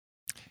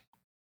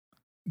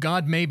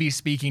 God may be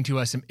speaking to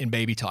us in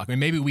baby talk. I mean,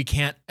 maybe we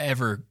can't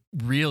ever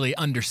really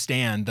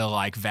understand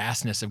the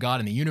vastness of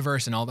God and the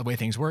universe and all the way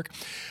things work,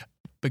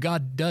 but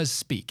God does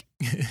speak,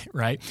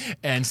 right?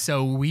 And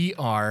so we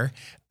are,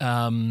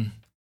 in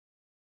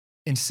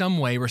some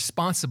way,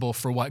 responsible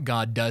for what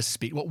God does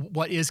speak,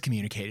 what is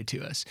communicated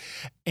to us.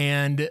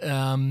 And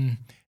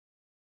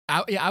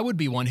I would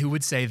be one who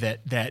would say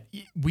that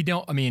we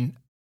don't. I mean,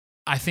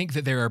 I think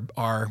that there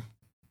are.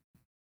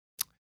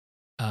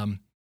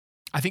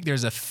 I think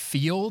there's a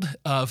field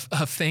of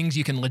things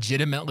you can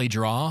legitimately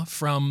draw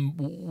from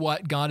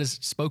what God has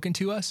spoken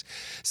to us.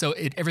 So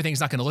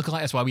everything's not going to look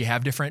alike. That's why we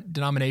have different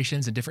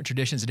denominations and different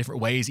traditions and different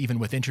ways, even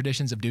within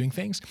traditions of doing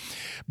things.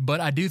 But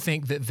I do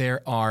think that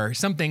there are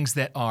some things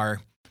that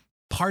are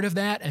part of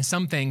that, and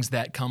some things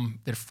that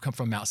come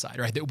from outside,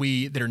 right?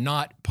 That are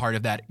not part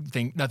of that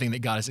thing, nothing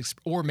that God has,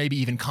 or maybe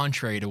even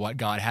contrary to what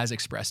God has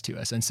expressed to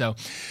us. And so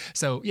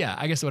yeah,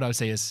 I guess what I would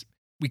say is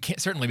we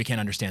can't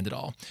understand it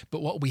all,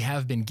 but what we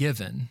have been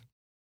given,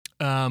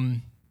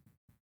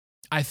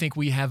 I think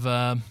we have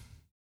a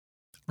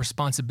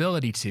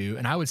responsibility to,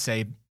 and I would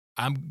say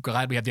I'm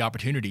glad we have the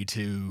opportunity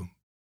to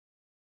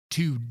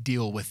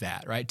deal with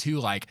that, right?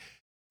 To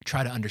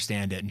try to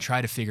understand it and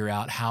try to figure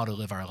out how to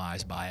live our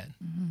lives by it.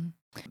 Mm-hmm.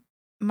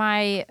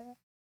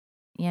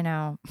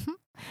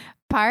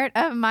 Part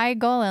of my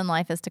goal in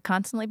life is to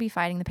constantly be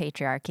fighting the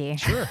patriarchy.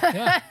 Sure.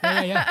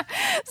 Yeah.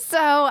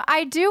 So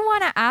I do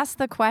want to ask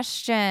the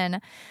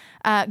question,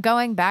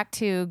 going back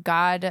to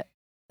God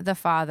the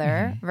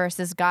Father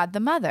versus God the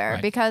Mother,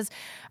 because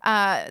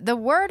the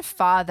word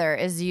Father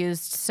is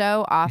used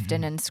so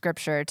often in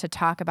Scripture to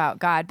talk about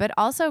God, but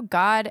also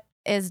God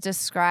is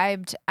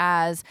described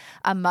as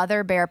a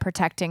mother bear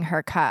protecting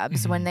her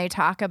cubs. When they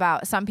talk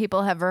about, some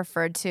people have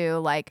referred to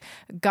like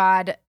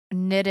God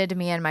knitted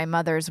me in my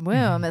mother's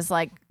womb, is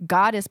like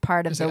God is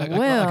part of the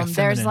womb.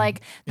 There's like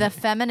the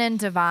feminine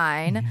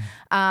divine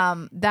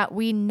that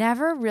we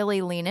never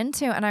really lean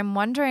into. And I'm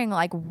wondering,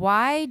 like,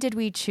 why did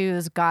we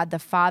choose God the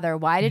Father?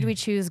 Why did we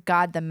choose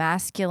God the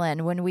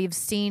masculine when we've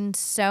seen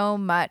so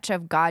much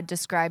of God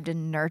described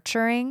in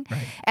nurturing?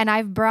 And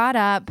I've brought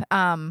up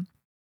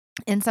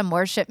in some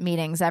worship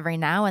meetings every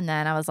now and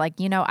then, I was like,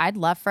 I'd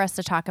love for us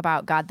to talk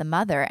about God the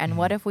Mother. And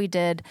what if we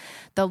did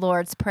the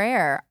Lord's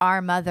Prayer,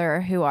 Our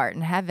Mother who art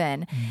in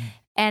heaven?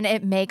 And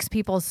it makes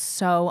people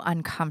so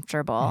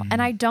uncomfortable.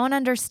 And I don't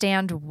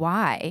understand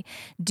why.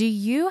 Do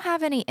you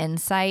have any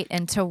insight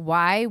into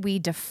why we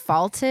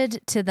defaulted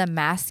to the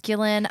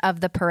masculine of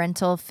the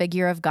parental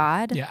figure of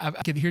God? Yeah,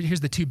 here's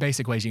the two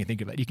basic ways you can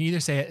think of it. You can either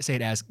say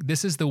it as,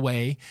 this is the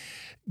way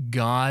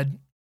God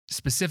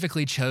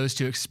specifically chose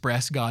to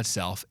express God's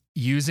self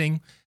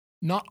using,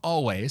 not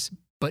always,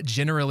 but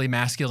generally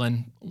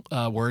masculine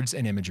words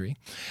and imagery.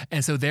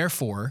 And so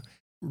therefore,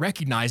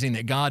 recognizing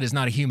that God is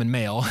not a human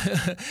male,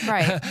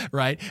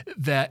 right?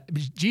 That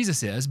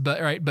Jesus is,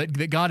 but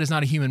that God is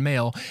not a human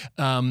male.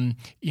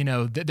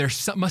 That there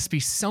must be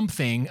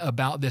something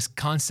about this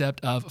concept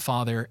of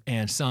father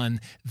and son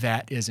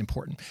that is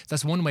important. So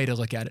that's one way to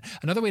look at it.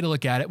 Another way to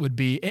look at it would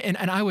be, and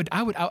I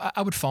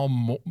would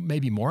fall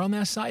maybe more on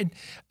that side.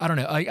 I don't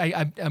know.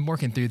 I'm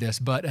working through this,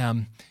 but.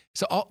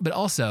 But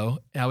also,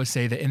 I would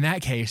say that in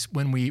that case,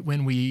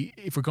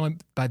 if we're going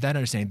by that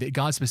understanding, that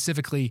God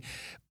specifically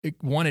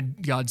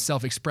wanted God's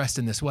self expressed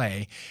in this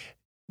way,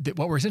 that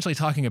what we're essentially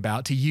talking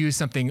about, to use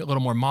something a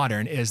little more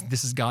modern, is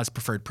this is God's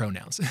preferred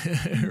pronouns,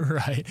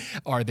 right?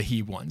 Are the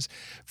he ones,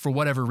 for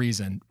whatever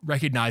reason,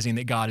 recognizing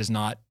that God is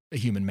not a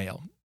human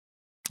male.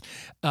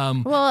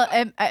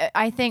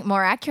 I think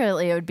more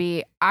accurately it would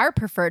be our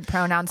preferred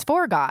pronouns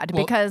for God,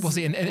 because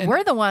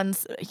we're the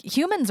ones,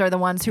 humans are the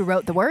ones who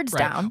wrote the words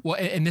down. Well,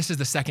 and this is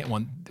the second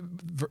one,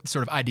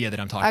 sort of idea that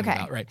I'm talking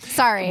about, right?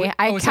 Sorry,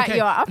 I cut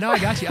you off. No, I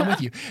got you. I'm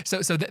with you.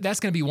 So that's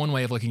going to be one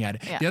way of looking at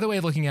it. Yeah. The other way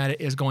of looking at it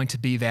is going to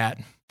be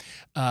that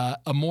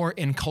a more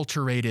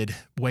enculturated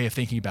way of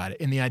thinking about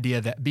it, in the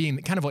idea that being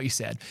kind of what you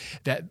said,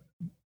 that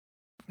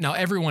now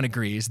everyone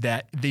agrees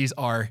that these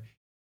are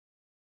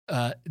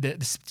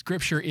the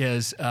Scripture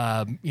is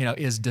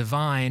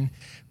divine.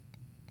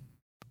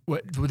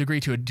 Would agree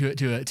to a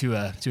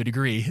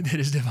degree that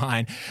is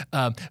divine,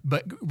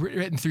 but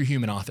written through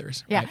human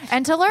authors. Yeah, right?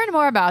 And to learn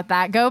more about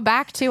that, go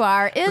back to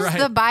our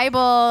the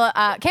Bible?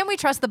 Can we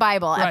trust the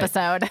Bible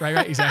episode?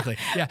 Right, exactly.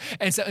 Yeah,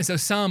 and so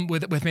some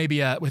with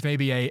maybe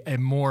a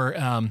more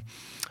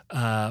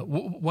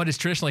what is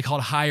traditionally called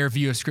a higher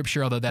view of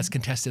Scripture, although that's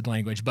contested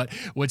language, but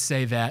would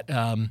say that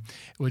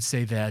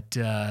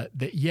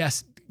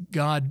yes,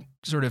 God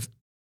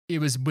it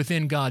was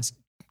within God's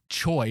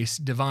choice,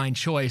 divine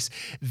choice,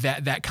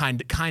 that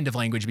kind of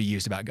language be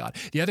used about God.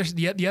 The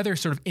other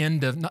sort of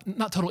end of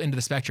not total end of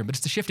the spectrum, but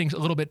it's the shifting a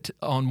little bit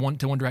on one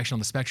direction on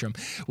the spectrum,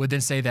 would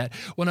then say that,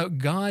 well, no,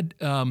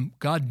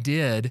 God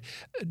did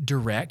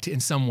direct in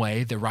some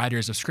way the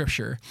writers of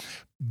Scripture,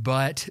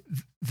 but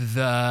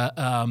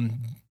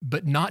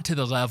not to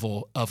the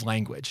level of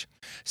language.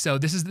 So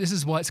this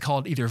is what's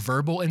called either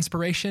verbal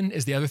inspiration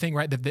is the other thing,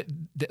 right?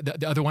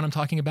 The other one I'm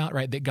talking about,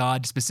 right? That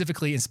God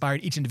specifically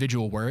inspired each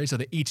individual word, so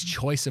that each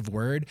choice of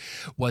word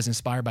was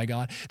inspired by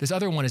God. This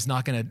other way of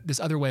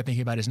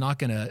thinking about it is not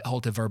gonna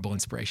hold to verbal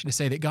inspiration, to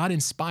say that God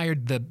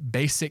inspired the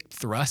basic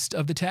thrust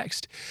of the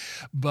text,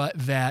 but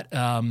that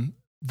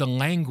the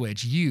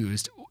language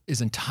used is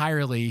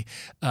entirely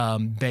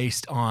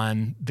based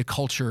on the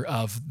culture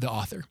of the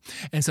author.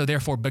 And so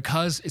therefore,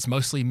 because it's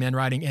mostly men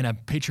writing in a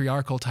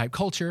patriarchal type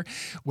culture,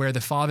 where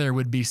the father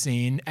would be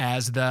seen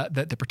as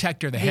the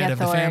protector, the head of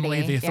the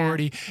family, the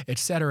authority,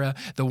 etc.,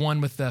 the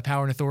one with the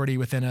power and authority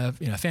within a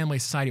family,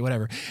 society,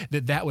 whatever,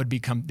 that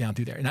would come down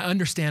through there. And I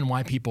understand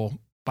why people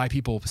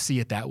see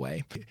it that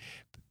way.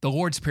 The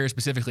Lord's Prayer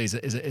specifically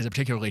is a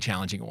particularly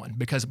challenging one,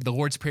 because the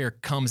Lord's Prayer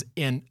comes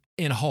in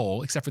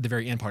whole, except for the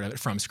very end part of it,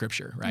 from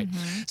Scripture, right?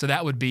 Mm-hmm. So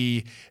that would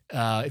be,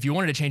 if you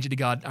wanted to change it to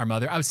God, our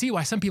mother, I would see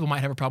why some people might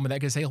have a problem with that,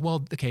 because they say,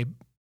 well, okay,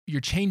 you're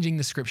changing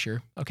the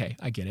Scripture. Okay,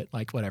 I get it,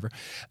 like whatever.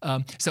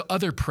 So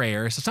other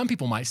prayers, so some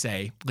people might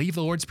say, leave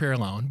the Lord's Prayer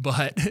alone,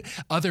 but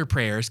other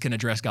prayers can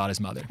address God as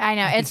mother. I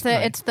know, it's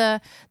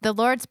the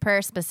Lord's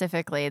Prayer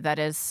specifically that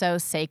is so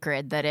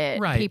sacred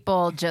that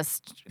people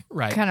just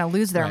kind of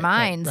lose their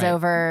minds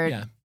over...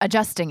 Yeah.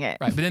 Adjusting it.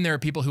 Right, but then there are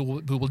people who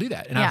will do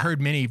that. And I've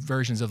heard many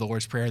versions of the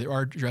Lord's Prayer that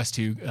are addressed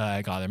to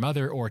God our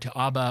Mother, or to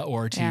Abba,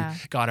 or to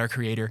God our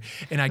Creator.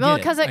 And I get it. Well,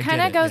 because it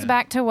kind of goes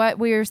back to what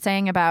we were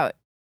saying about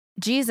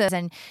Jesus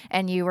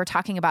and you were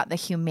talking about the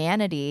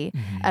humanity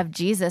of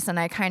Jesus, and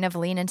I kind of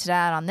lean into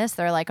that on this.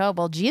 They're like, oh,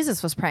 well,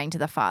 Jesus was praying to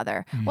the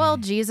Father. Well,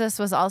 Jesus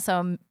was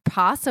also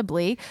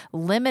possibly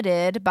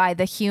limited by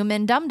the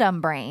human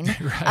dum-dum brain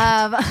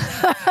of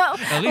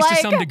at least to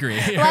some degree.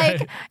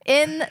 Like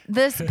in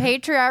this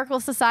patriarchal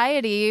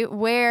society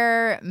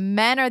where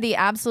men are the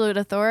absolute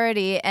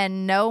authority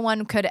and no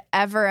one could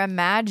ever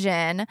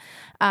imagine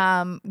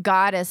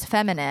God as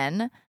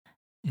feminine.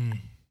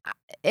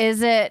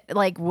 Is it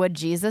like, would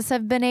Jesus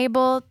have been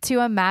able to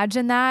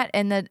imagine that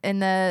in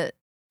the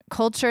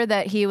culture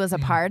that he was a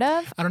part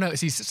of? I don't know.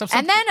 See,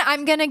 and then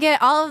I'm going to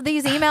get all of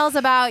these emails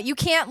about you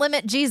can't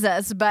limit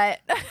Jesus, but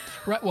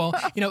right. Well,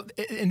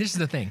 and this is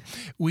the thing.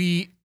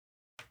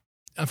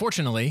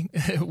 Unfortunately,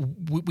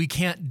 we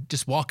can't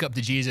just walk up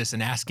to Jesus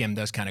and ask him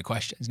those kind of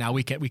questions. Now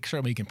we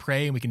certainly can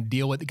pray and we can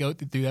go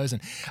through those.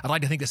 And I'd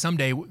like to think that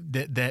someday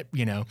that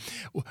we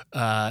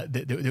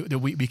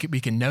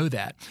can know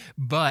that.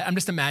 But I'm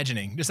just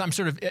imagining.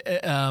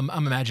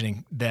 I'm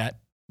imagining that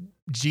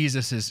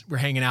we're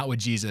hanging out with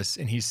Jesus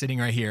and he's sitting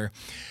right here,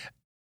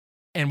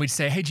 and we'd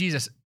say, "Hey,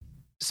 Jesus,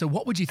 so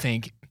what would you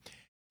think?"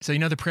 So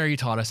the prayer you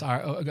taught us,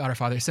 God our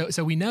Father.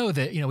 So we know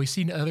that we've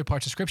seen other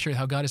parts of Scripture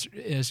how God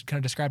is kind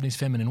of described in these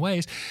feminine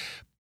ways.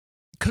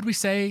 Could we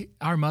say,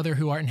 "Our Mother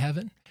who art in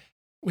heaven"?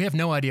 We have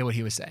no idea what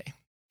he would say.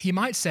 He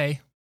might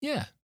say,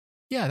 "Yeah,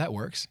 that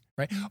works,"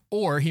 right?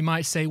 Or he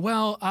might say,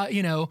 "Well,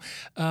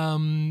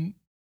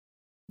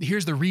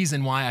 here's the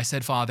reason why I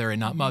said Father and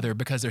not Mother,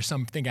 because there's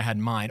something I had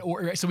in mind."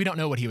 Or so we don't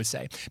know what he would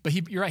say. But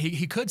you're right.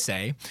 He could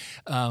say,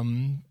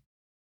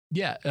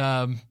 "Yeah,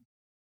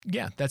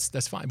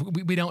 that's fine."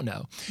 We don't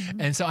know.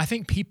 And so I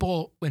think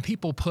when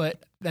people put,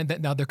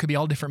 now there could be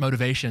all different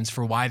motivations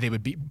for why they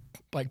would be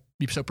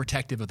so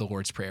protective of the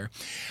Lord's Prayer.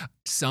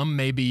 Some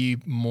may be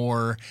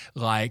more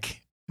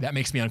like, that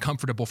makes me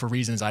uncomfortable for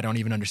reasons I don't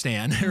even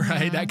understand,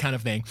 right? That kind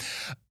of thing.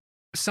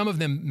 Some of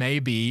them may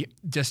be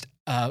just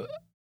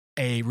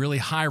a really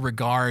high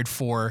regard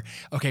for,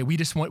 okay, we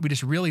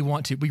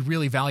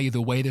really value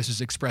the way this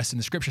is expressed in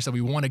the Scripture, so we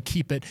want to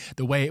keep it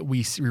the way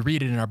we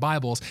read it in our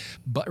Bibles.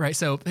 But right,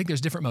 so I think there's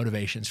different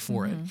motivations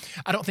for it.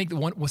 I don't think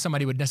that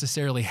somebody would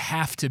necessarily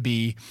have to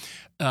be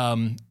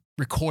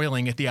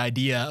recoiling at the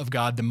idea of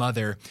God the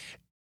Mother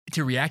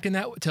to react in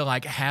that, to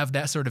have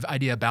that sort of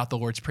idea about the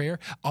Lord's Prayer,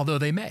 although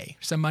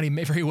somebody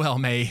may very well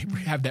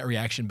have that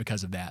reaction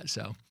because of that.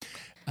 So,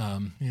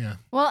 yeah.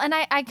 Well, and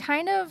I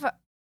kind of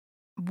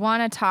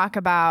want to talk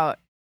about,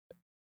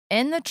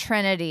 in the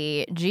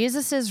Trinity,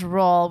 Jesus's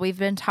role. We've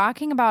been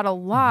talking about a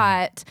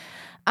lot.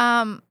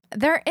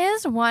 There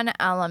is one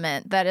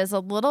element that is a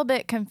little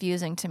bit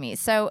confusing to me.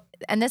 So,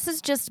 and this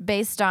is just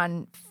based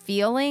on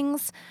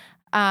feelings.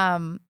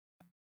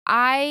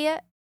 I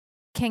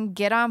can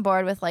get on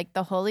board with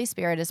the Holy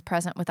Spirit is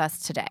present with us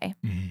today,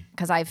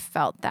 because I've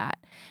felt that.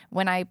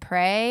 When I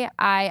pray,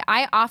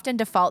 I often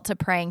default to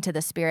praying to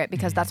the Spirit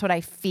because that's what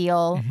I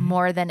feel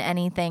more than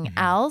anything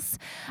else.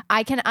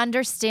 I can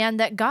understand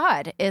that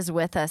God is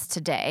with us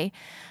today.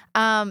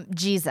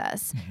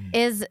 Jesus.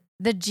 Is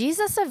the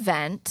Jesus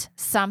event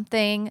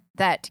something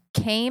that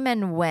came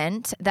and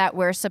went that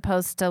we're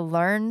supposed to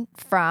learn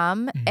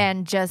from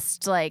and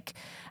just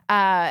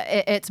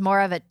it's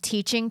more of a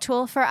teaching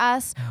tool for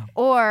us?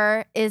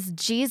 Or is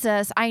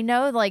Jesus, I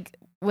know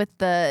with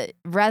the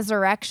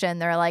resurrection,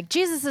 they're like,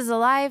 Jesus is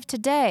alive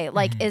today.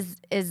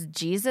 Is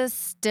Jesus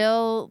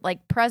still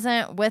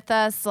present with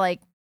us?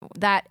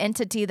 That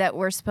entity that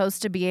we're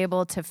supposed to be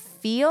able to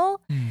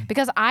feel?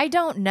 Because I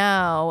don't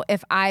know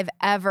if I've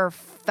ever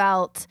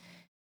felt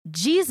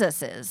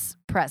Jesus's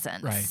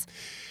presence. Right.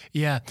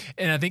 Yeah.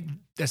 And I think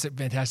that's a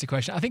fantastic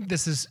question. I think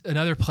this is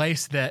another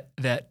place that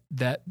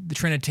the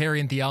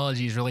Trinitarian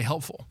theology is really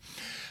helpful,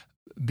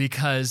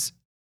 because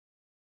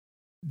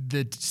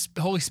the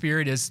Holy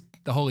Spirit is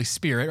the Holy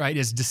Spirit, right,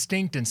 is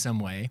distinct in some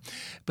way,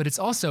 but it's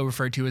also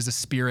referred to as the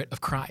Spirit of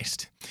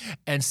Christ.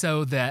 And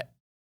so that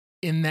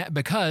in that,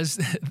 because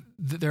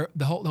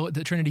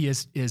the Trinity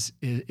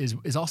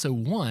is also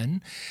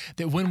one,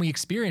 that when we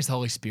experience the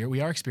Holy Spirit,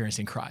 we are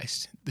experiencing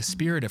Christ, the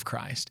Spirit of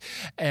Christ,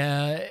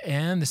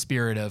 and the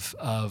Spirit of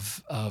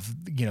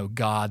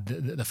God,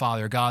 the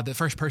Father, God, the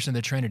first person of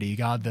the Trinity,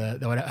 God,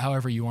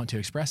 however you want to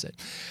express it.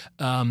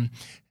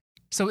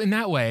 So in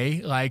that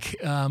way,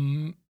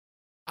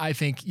 I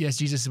think, yes,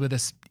 Jesus is with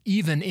us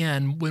even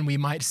in when we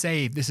might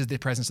say this is the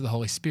presence of the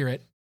Holy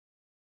Spirit,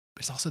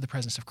 but it's also the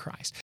presence of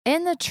Christ.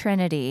 In the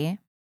Trinity,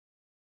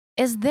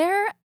 is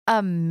there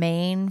a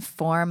main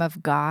form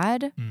of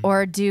God,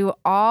 or do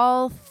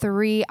all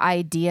three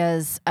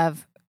ideas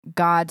of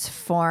God's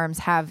forms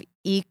have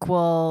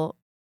equal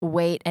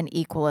weight and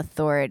equal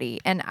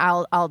authority? And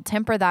I'll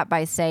temper that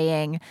by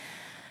saying,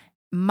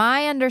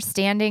 my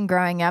understanding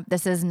growing up,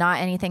 this is not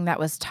anything that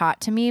was taught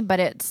to me, but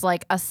it's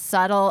a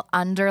subtle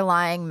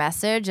underlying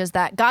message, is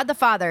that God the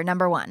Father,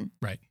 number one.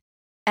 Right.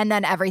 And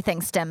then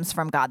everything stems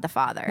from God the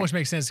Father. Which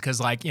makes sense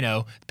because, like,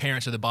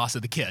 parents are the boss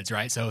of the kids,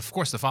 right? So, of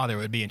course, the father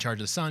would be in charge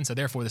of the son. So,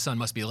 therefore, the son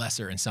must be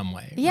lesser in some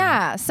way.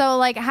 Yeah. Right? So,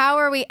 like, how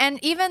are we? And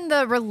even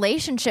the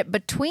relationship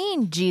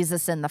between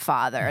Jesus and the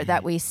Father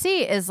that we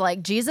see is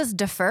like Jesus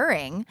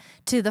deferring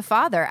to the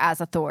Father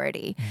as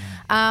authority.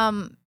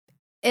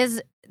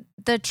 Is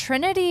the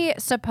Trinity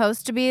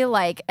supposed to be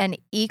like an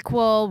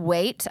equal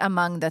weight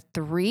among the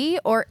three,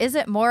 or is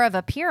it more of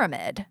a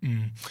pyramid?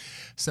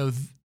 So,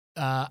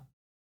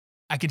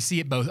 I can see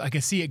it both. I can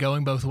see it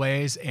going both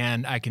ways,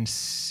 and I can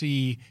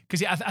see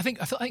because I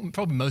feel like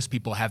probably most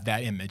people have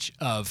that image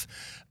of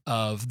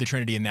the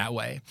Trinity in that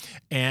way.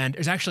 And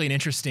there's actually an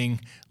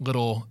interesting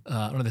little.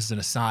 I don't know if this is an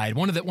aside.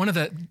 One of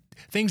the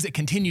things that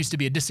continues to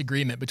be a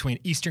disagreement between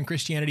Eastern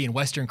Christianity and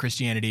Western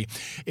Christianity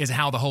is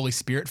how the Holy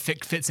Spirit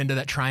fits into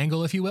that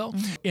triangle, if you will.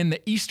 In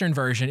the Eastern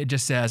version, it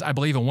just says, "I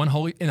believe in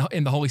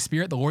in the Holy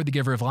Spirit, the Lord, the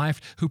Giver of life,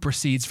 who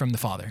proceeds from the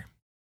Father."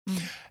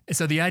 And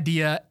so the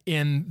idea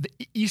in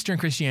the Eastern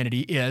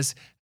Christianity is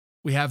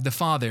we have the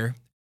Father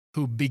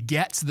who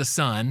begets the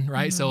Son,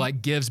 right? So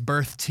like gives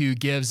birth to,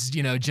 generates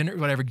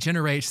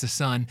the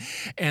Son,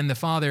 and the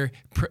Father,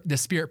 the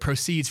Spirit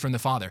proceeds from the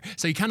Father.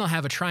 So you kind of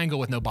have a triangle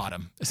with no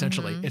bottom,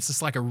 essentially. It's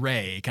just like a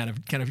ray kind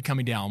of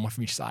coming down, one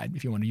from each side,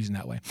 if you want to use it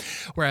that way.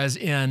 Whereas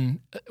in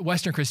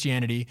Western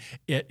Christianity,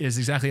 it is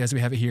exactly as we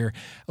have it here.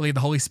 I believe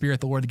the Holy Spirit,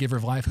 the Lord, the Giver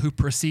of life, who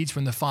proceeds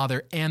from the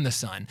Father and the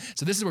Son.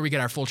 So this is where we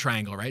get our full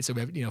triangle, right? So we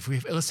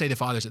have, let's say the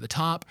Father's at the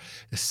top,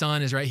 the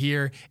Son is right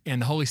here,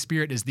 and the Holy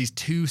Spirit is these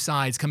two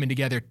sides coming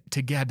together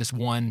to get this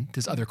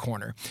other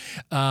corner.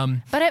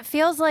 But it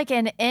feels like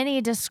in any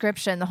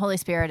description, the Holy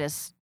Spirit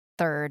is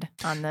third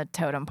on the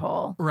totem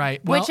pole. Right.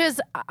 Well, which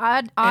is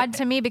odd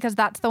to me because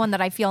that's the one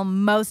that I feel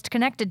most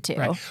connected to.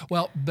 Right.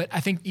 Well, but I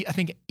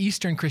think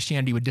Eastern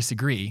Christianity would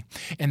disagree,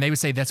 and they would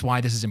say that's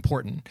why this is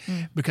important,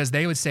 because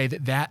they would say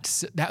that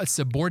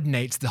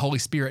subordinates the Holy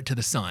Spirit to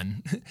the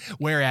Son,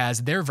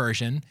 whereas their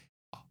version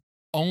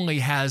only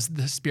has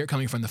the Spirit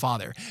coming from the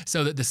Father,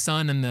 so that the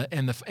Son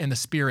and the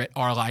Spirit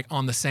are like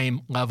on the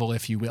same level,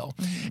 if you will.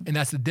 And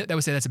that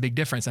would say that's a big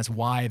difference. That's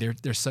why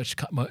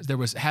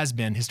has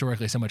been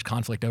historically so much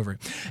conflict over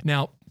it.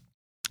 Now,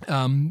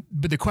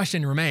 but the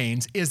question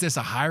remains: is this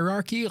a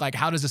hierarchy? Like,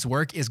 how does this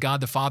work? Is God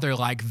the Father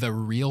like the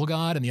real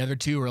God, and the other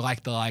two are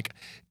like the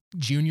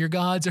junior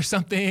gods or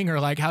something, or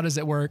like how does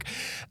it work?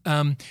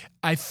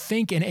 I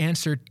think an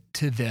answer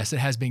to this that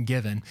has been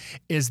given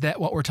is that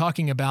what we're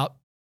talking about,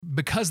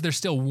 because there's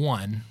still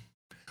one,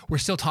 we're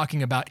still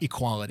talking about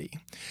equality,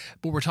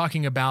 but we're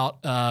talking about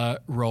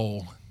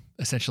role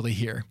essentially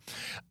here.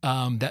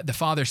 That the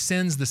Father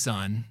sends the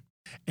Son,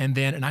 and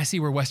I see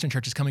where Western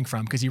Church is coming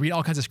from, because you read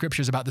all kinds of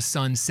scriptures about the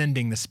Son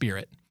sending the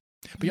Spirit,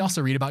 but you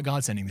also read about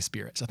God sending the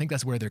Spirit. So I think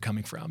that's where they're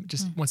coming from.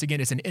 Just once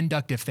again, it's an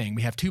inductive thing.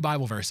 We have two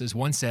Bible verses.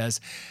 One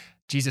says,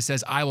 Jesus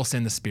says, "I will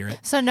send the Spirit."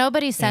 So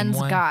nobody sends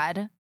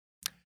God.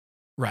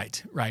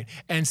 Right.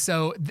 And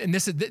so, in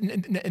this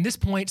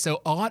point,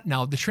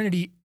 now the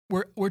Trinity,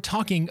 we're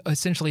talking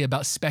essentially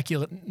about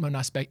speculative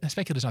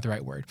is not the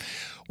right word.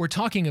 We're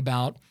talking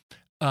about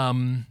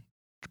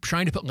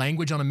trying to put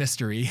language on a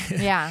mystery.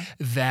 Yeah.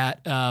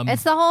 that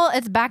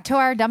it's back to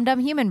our dumb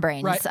human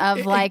brains, right,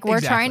 of like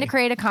we're trying to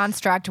create a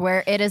construct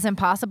where it is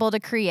impossible to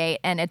create,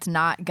 and it's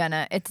not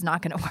gonna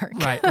work.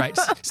 Right.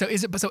 So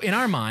in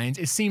our minds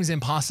it seems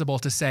impossible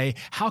to say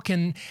how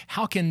can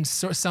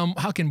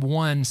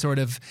one sort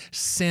of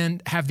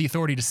have the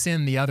authority to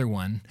send the other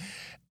one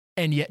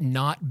and yet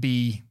not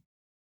be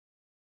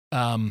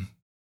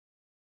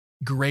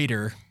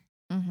greater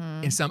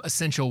in some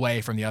essential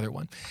way from the other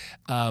one.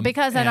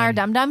 Because in our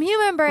dumb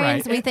human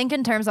brains, right, we think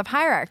in terms of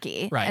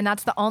hierarchy. Right. And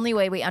that's the only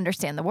way we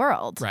understand the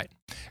world. Right.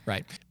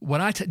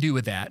 What I do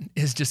with that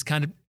is just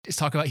just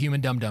talk about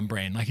human dumb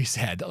brain, like you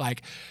said.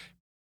 Like,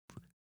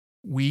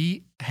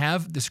 we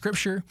have the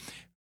scripture,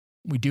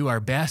 we do our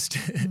best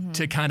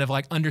to kind of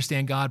like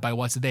understand God by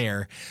what's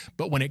there.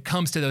 But when it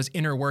comes to those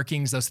inner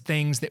workings, those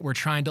things that we're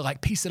trying to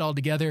like piece it all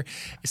together,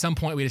 at some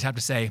point we just have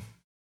to say,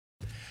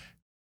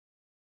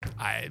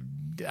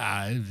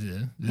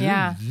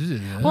 yeah.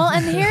 Well,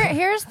 and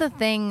here's the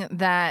thing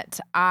that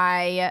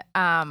I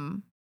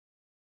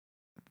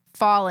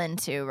fall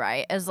into,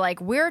 right? Is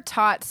like we're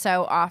taught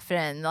so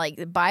often, like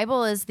the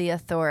Bible is the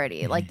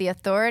authority, like the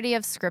authority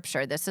of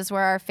Scripture. This is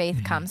where our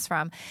faith comes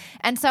from.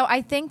 And so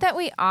I think that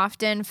we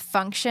often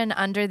function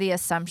under the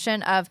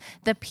assumption of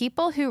the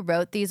people who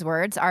wrote these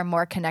words are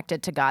more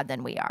connected to God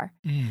than we are.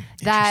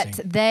 That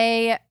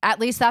they, at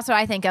least that's what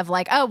I think of,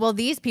 like, oh, well,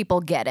 these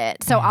people get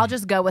it, so I'll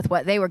just go with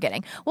what they were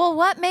getting. Well,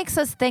 what makes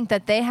us think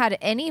that they had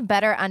any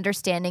better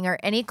understanding or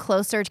any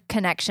closer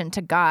connection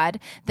to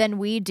God than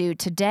we do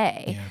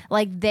today? Yeah.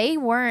 Like, they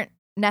weren't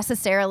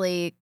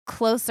necessarily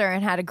closer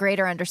and had a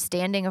greater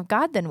understanding of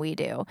God than we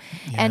do.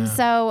 Yeah. And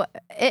so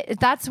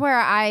that's where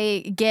I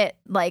get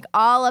like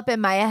all up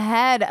in my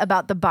head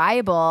about the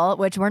Bible,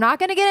 which we're not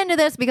going to get into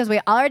this because we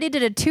already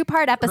did a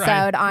 2-part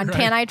episode on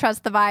Can I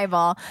Trust the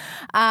Bible?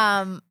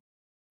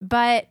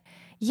 But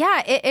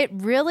Yeah, it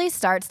really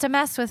starts to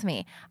mess with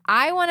me.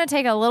 I want to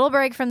take a little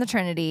break from the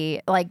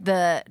Trinity, like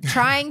the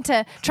trying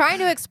to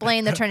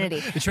explain the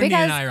Trinity. The Trinity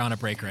and I are on a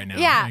break right now.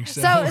 Yeah. Like,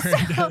 So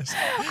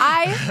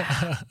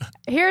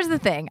here's the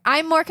thing.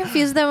 I'm more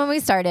confused than when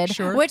we started,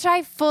 Sure. which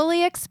I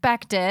fully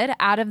expected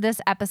out of this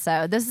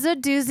episode. This is a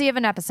doozy of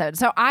an episode.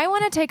 So I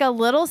want to take a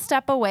little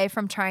step away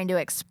from trying to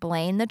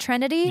explain the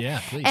Trinity. Yeah,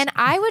 please. And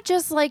I would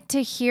just like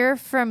to hear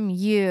from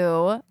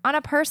you on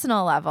a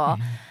personal level.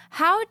 Mm-hmm.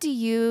 How do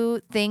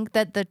you think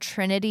that the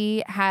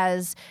Trinity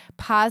has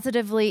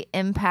positively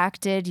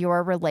impacted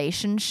your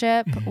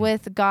relationship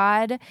with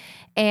God?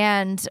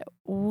 And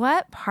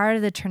what part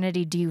of the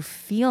Trinity do you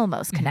feel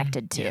most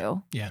connected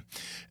to? Yeah.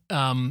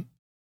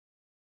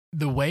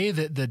 The way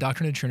that the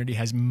doctrine of the Trinity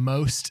has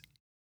most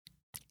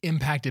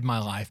impacted my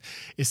life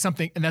is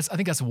something, and I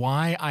think that's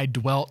why I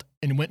dwelt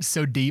and went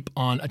so deep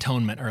on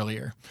atonement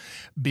earlier,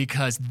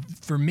 because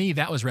for me,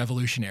 that was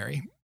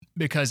revolutionary,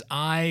 because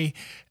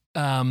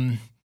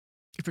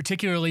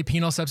particularly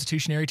penal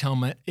substitutionary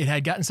atonement, it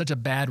had gotten such a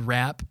bad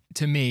rap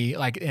to me.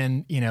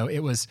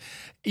 It was,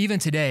 even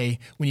today,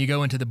 when you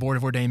go into the Board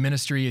of Ordained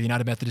Ministry of the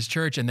United Methodist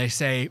Church and they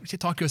say,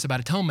 talk to us about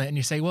atonement, and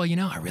you say, well,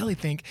 I really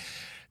think,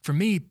 for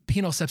me,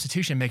 penal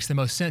substitution makes the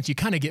most sense. You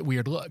kind of get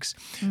weird looks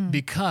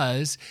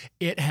because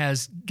it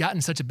has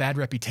gotten such a bad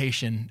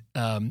reputation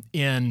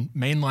in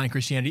mainline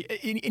Christianity,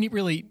 and it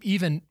really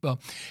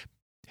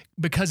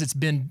because it's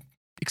been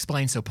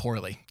explained so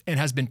poorly and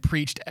has been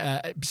preached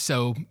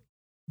so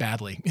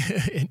badly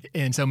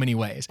in so many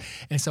ways.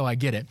 And so I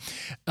get it.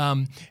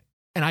 And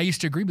I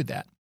used to agree with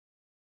that.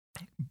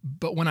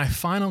 But when I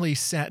finally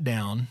sat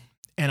down,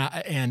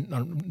 not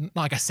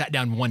like I sat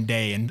down one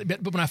day,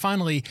 but when I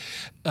finally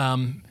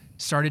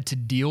started to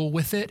deal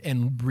with it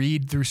and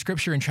read through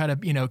Scripture and try to,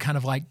 kind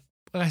of like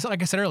I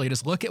said earlier,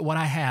 just look at what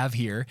I have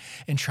here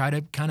and try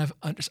to kind of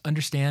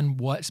understand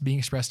what's being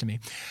expressed to me.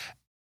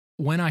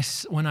 When I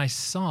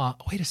saw,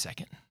 wait a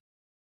second.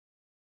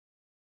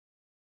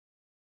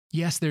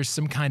 Yes, there's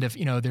some kind of,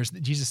 there's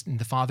Jesus and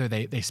the Father,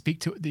 they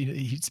speak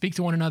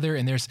to one another,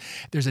 and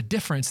there's a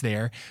difference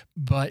there,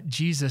 but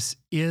Jesus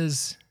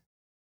is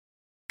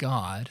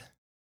God,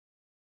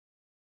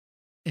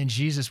 and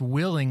Jesus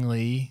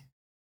willingly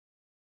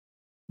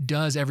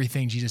does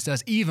everything Jesus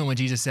does, even when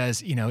Jesus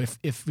says,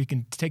 if we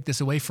can take this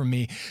away from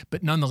me,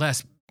 but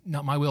nonetheless,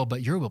 not my will,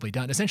 but your will be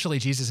done. Essentially,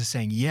 Jesus is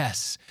saying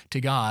yes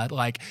to God.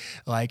 Like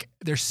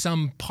there's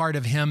some part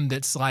of him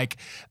that's like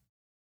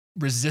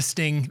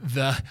resisting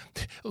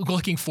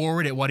looking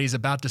forward at what he's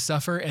about to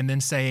suffer, and then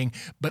saying,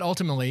 but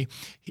ultimately,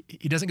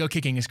 he doesn't go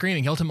kicking and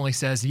screaming. He ultimately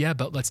says, yeah,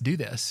 but let's do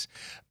this.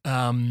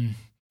 To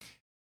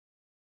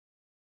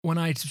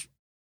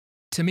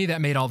me,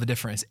 that made all the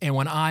difference. And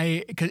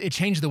because it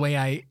changed the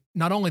way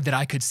not only that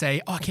I could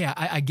say, okay,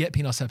 I get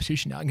penal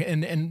substitution now,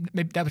 and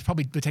maybe that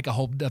would take a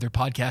whole other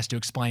podcast to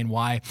explain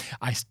why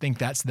I think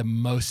that's the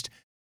most,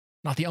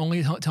 not the only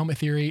atonement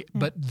theory,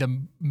 but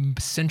the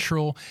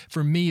central,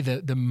 for me,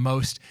 the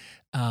most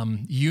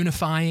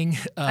unifying.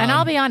 And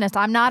I'll be honest,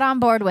 I'm not on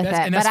board with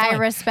it, but I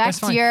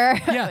respect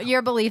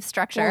your belief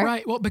structure. Well,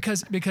 right. Well,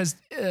 because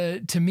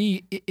to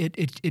me,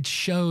 it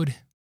showed.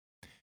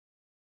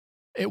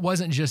 It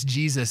wasn't just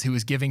Jesus who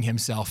was giving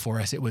himself for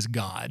us. It was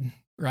God,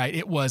 right?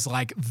 It was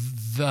like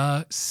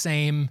the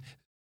same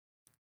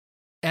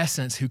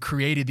essence who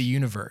created the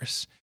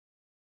universe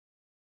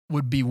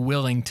would be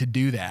willing to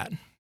do that.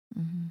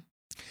 Mm-hmm.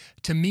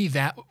 To me,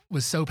 that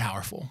was so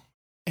powerful.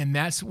 And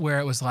that's where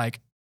it was like,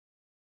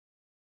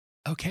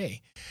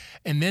 okay.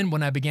 And then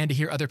when I began to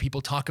hear other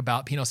people talk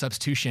about penal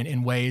substitution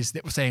in ways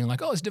that were saying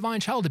like, oh, it's divine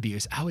child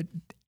abuse,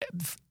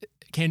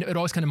 it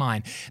always come to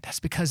mind. That's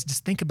because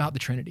just think about the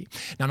Trinity.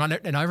 Now, not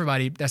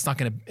everybody,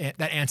 that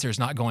answer is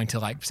not going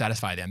to like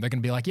satisfy them. They're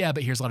going to be like, yeah,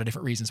 but here's a lot of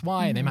different reasons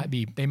why. Mm-hmm.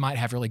 And they might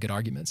have really good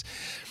arguments.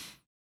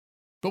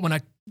 But when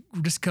I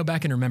just go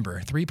back and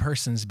remember 3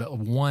 persons, but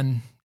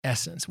one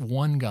essence,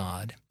 one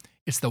God,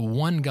 it's the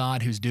one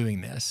God who's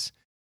doing this.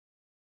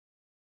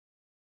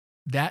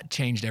 That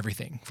changed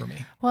everything for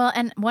me. Well,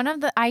 and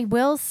I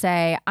will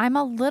say, I'm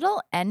a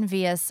little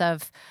envious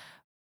of,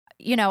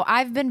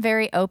 I've been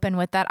very open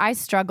with that. I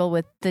struggle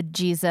with the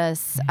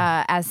Jesus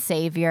as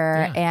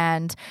Savior. Yeah.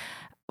 And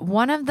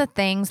one of the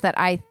things that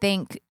I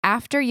think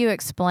after you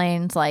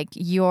explained like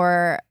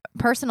your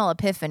personal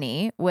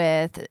epiphany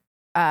with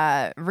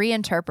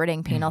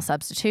reinterpreting penal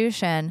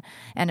substitution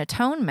and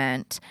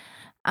atonement,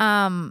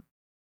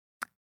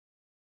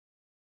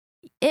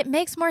 it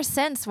makes more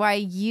sense why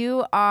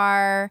you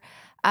are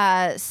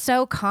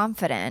so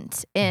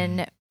confident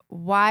in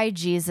why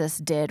Jesus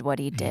did what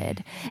he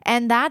did.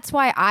 And that's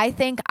why I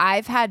think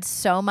I've had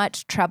so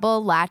much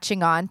trouble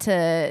latching on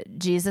to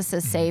Jesus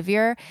as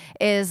Savior,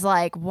 is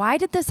like, why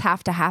did this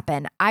have to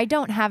happen? I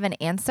don't have an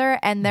answer.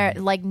 And they're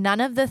like,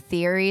 none of the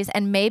theories,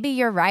 and maybe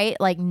you're right,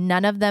 like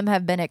none of them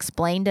have been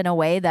explained in a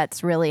way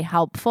that's really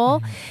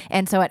helpful.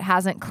 And so it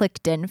hasn't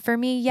clicked in for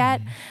me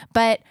yet.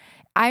 But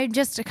I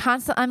just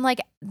I'm like,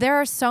 there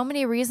are so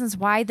many reasons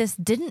why this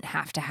didn't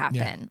have to happen.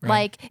 Yeah, right.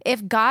 Like,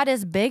 if God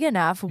is big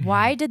enough,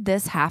 why did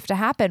this have to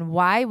happen?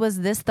 Why was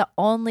this the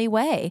only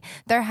way?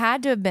 There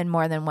had to have been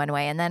more than one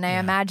way. And then I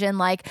imagine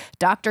like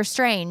Doctor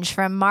Strange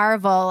from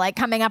Marvel, like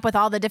coming up with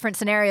all the different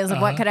scenarios of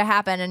what could have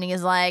happened. And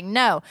he's like,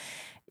 no,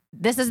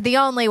 this is the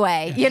only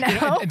way, you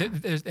know?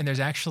 And there's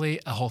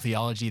actually a whole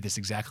theology that's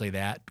exactly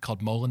that,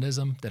 called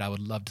Molinism, that I would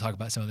love to talk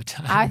about some of the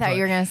time. I thought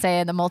you were going to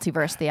say the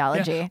multiverse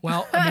theology. Yeah,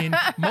 well, I mean,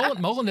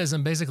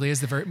 Molinism basically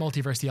is the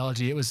multiverse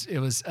theology. It was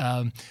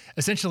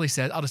essentially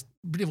said, I'll just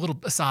do a little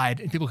aside,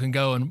 and people can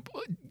go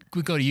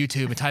to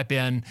YouTube and type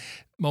in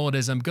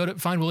Molinism.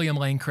 Find William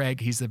Lane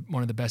Craig. He's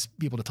one of the best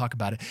people to talk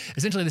about it.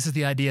 Essentially, this is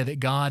the idea that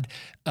God,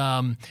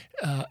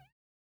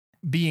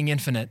 being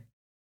infinite,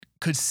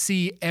 could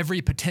see every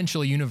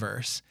potential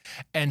universe,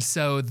 and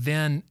so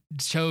then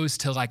chose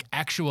to like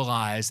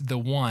actualize the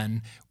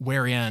one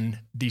wherein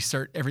these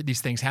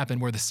things happen,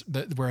 where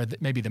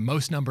maybe the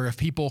most number of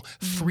people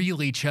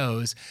freely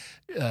chose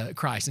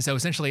Christ. And so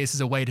essentially, this is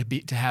a way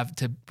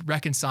to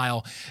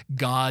reconcile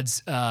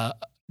God's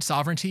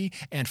sovereignty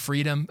and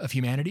freedom of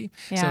humanity.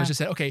 So it's just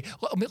said, okay,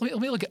 let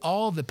me look at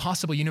all the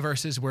possible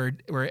universes where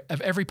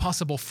of every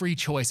possible free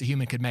choice a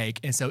human could make,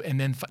 and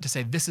then to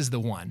say this is the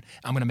one,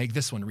 I'm going to make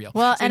this one real.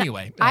 Well, so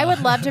anyway, I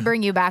would love to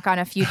bring you back on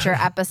a future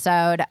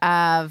episode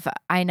of,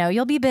 I know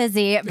you'll be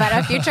busy, but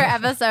a future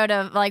episode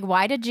of like,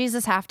 why did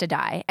Jesus have to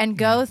die, and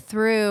go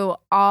through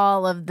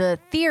all of the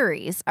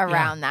theories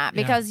around that,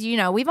 because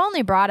we've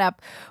only brought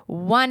up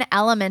one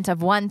element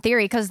of one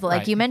theory, because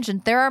like you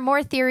mentioned, there are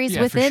more theories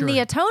within the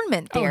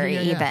atonement theory.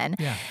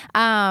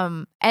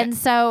 And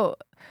so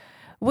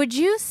would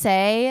you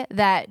say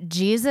that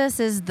Jesus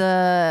is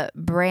the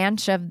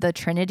branch of the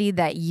Trinity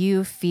that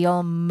you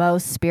feel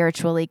most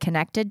spiritually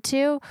connected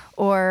to,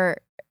 or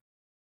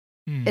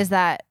is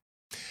that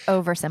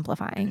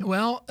oversimplifying?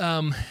 Well,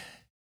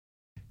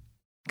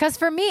 because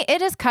for me,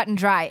 it is cut and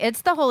dry.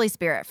 It's the Holy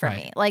Spirit for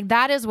me. Like,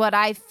 that is what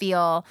I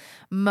feel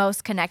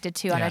most connected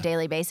to on a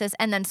daily basis.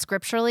 And then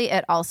scripturally,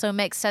 it also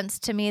makes sense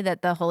to me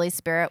that the Holy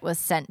Spirit was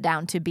sent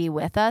down to be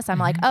with us. I'm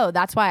like, oh,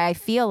 that's why I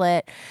feel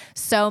it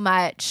so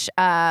much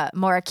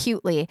more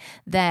acutely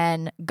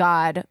than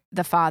God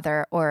the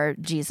Father or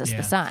Jesus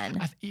the Son.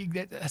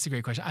 That's a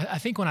great question. I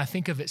think when I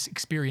think of it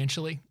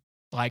experientially,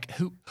 like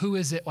who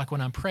is it, like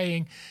when I'm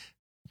praying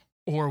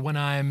or when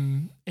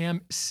I'm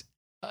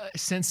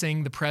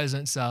sensing the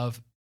presence of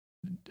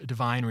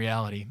divine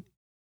reality,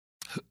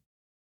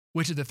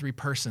 which of the three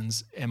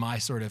persons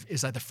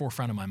is at the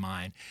forefront of my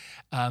mind?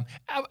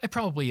 It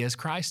probably is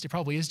Christ. It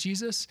probably is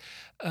Jesus.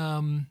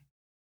 I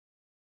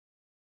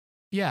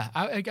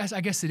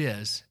guess it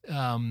is.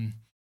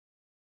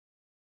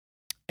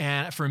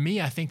 And for me,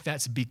 I think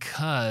that's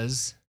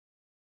because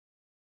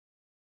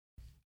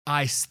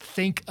I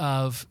think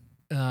of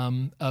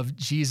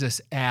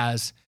Jesus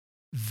as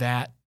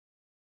that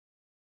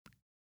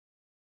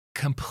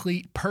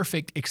complete,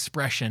 perfect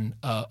expression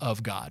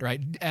of God,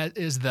 right?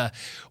 Is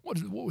one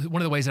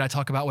of the ways that I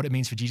talk about what it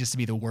means for Jesus to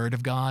be the Word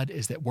of God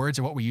is that words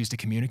are what we use to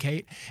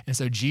communicate. And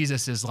so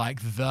Jesus is like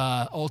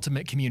the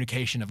ultimate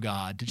communication of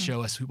God to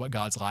show us what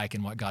God's like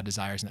and what God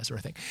desires and that sort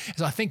of thing.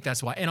 So I think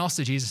that's why. And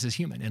also Jesus is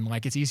human, and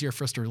like it's easier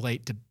for us to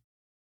relate to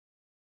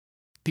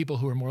people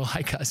who are more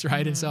like us,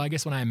 right? And so I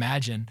guess when I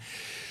imagine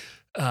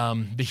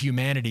the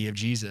humanity of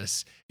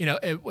Jesus,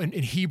 in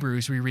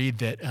Hebrews we read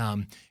that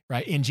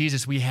right, in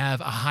Jesus we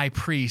have a high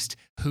priest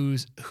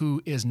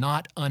who is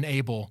not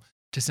unable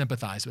to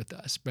sympathize with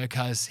us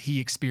because he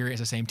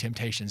experienced the same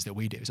temptations that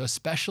we do. So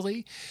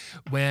especially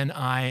when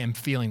I am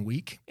feeling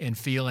weak and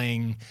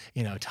feeling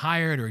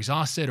tired or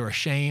exhausted or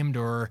ashamed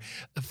or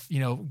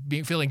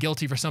feeling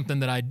guilty for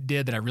something that I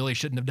did that I really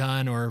shouldn't have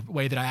done, or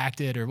way that I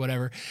acted or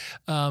whatever,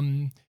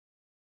 I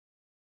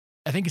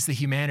think it's the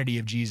humanity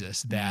of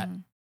Jesus that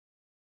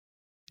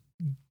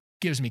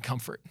gives me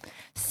comfort.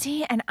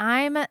 See, and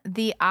I'm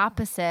the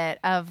opposite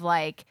of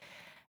like,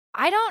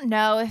 I don't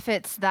know if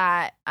it's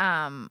that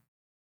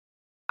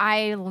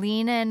I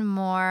lean in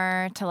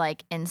more to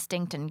like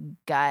instinct and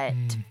gut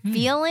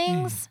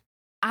feelings.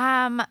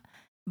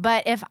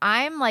 But if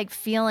I'm like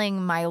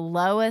feeling my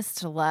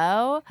lowest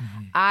low,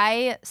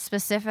 I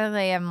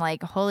specifically am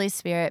like, Holy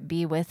Spirit,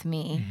 be with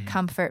me,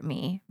 comfort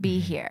me, be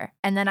here.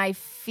 And then I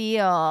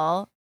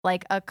feel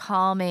like a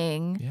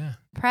calming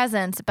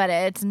presence, but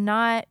I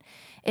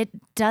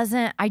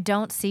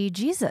don't see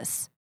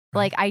Jesus.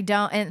 Like I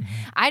don't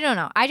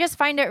know. I just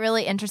find it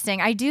really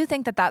interesting. I do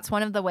think that that's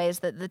one of the ways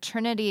that the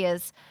Trinity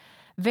is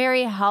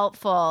very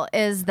helpful,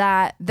 is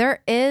that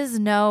there is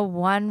no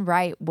one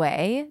right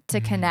way to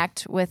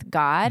connect with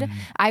God.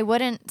 I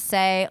wouldn't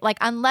say, like,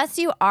 unless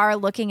you are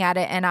looking at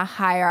it in a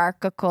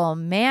hierarchical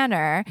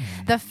manner,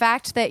 the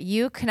fact that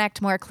you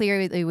connect more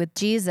clearly with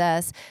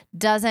Jesus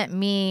doesn't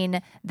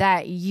mean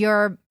that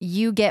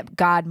you get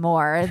God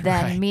more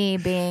than me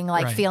being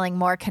like feeling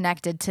more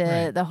connected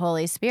to the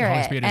Holy Spirit. The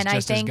Holy Spirit is and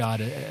just I think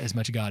as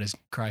much God as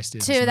Christ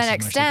is. To that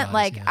extent,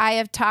 like I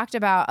have talked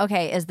about,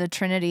 okay, is the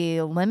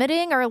Trinity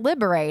limiting or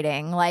liberating?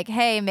 Like,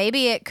 hey,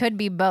 maybe it could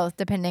be both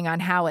depending on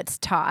how it's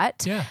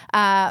taught. Yeah.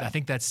 I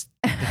think that's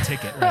the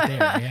ticket right there.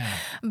 Yeah.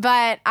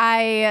 But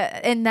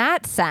in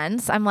that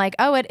sense, I'm like,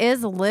 oh, it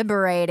is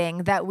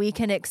liberating that we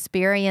can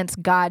experience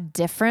God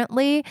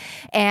differently,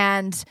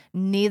 and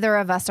neither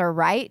of us are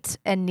right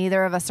and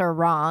neither of us are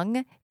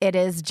wrong. It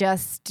is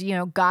just,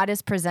 God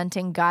is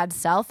presenting God's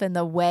self in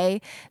the way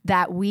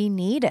that we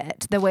need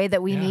it, the way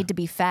that we need to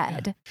be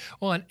fed. Yeah.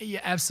 Well,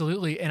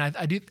 absolutely. And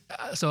I do.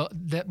 So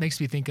that makes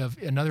me think of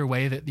another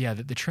way that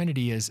the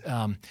Trinity is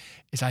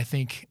I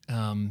think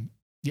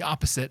the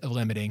opposite of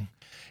limiting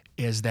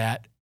is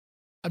that,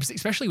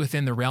 especially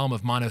within the realm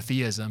of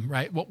monotheism,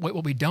 right?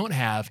 What we don't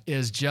have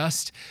is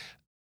just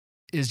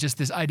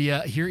this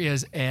idea. Here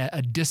is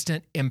a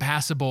distant,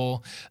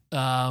 impassable,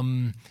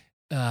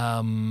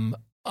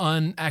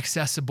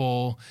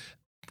 unaccessible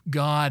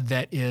God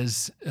that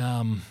is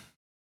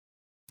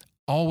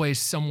always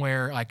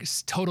somewhere like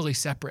totally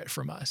separate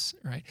from us,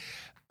 right?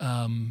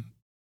 And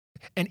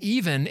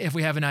even if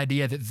we have an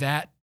idea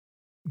that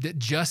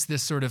just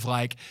this sort of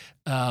like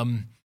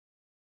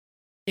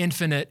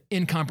infinite,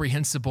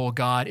 incomprehensible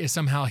God is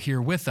somehow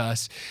here with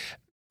us,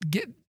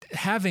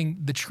 having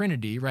the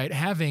Trinity, right?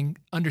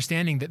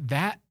 Understanding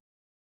that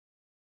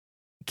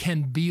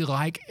can be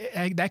like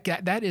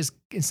that is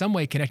in some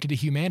way connected to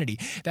humanity.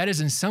 That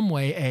is in some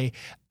way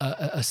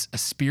a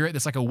spirit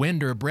that's like a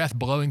wind or a breath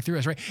blowing through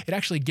us, right? It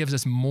actually gives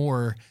us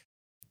more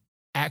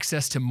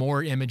access to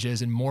more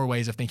images and more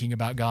ways of thinking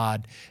about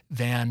God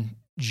than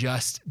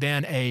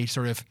a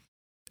sort of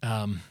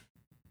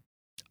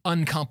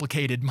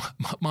uncomplicated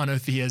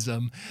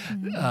monotheism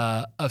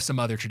of some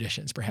other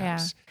traditions,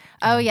 perhaps. Yeah.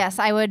 Oh yes,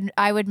 I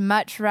would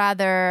much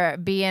rather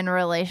be in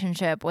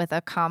relationship with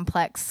a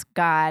complex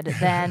God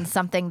than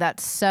something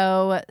that's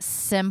so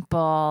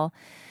simple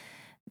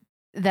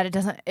that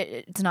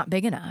it's not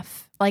big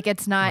enough. Like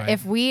it's not,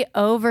 if we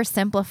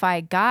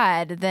oversimplify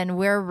God, then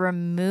we're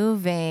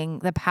removing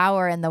the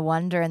power and the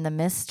wonder and the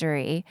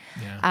mystery.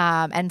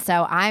 Yeah. And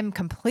so I'm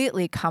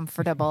completely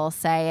comfortable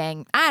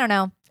saying, I don't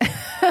know.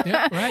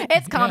 Yeah, right.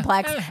 It's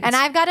complex, and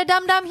I've got a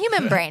dumb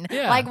human brain.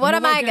 Like, what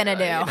am I gonna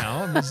do?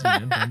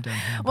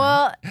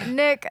 Well,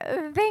 Nick,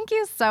 thank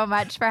you so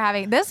much for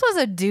having. This was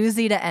a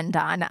doozy to end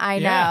on. I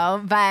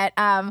know, but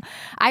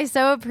I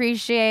so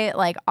appreciate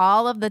like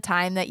all of the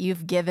time that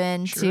you've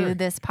given to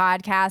this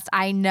podcast.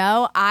 I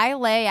know I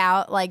lay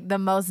out like the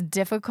most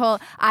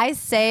difficult. I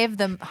save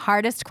the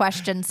hardest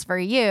questions for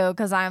you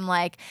because I'm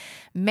like,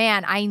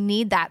 man, I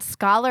need that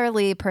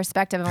scholarly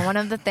perspective. And one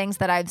of the things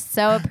that I've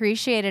so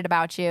appreciated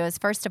about you is,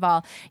 first of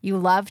all, you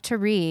love to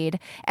read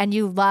and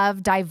you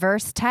love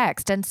diverse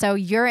text. And so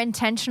you're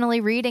intentionally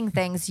reading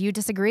things you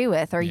disagree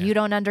with or you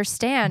don't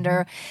understand.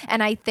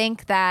 And I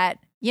think that,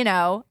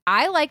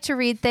 I like to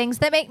read things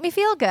that make me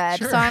feel good.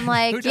 Sure. So I'm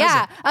like,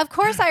 of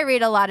course I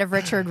read a lot of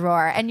Richard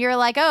Rohr. And you're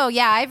like, oh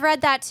yeah, I've read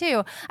that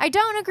too. I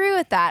don't agree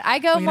with that. I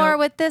go more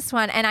with this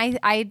one. And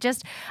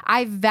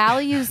I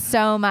value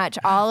so much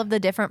all of the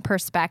different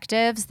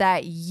perspectives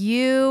that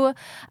you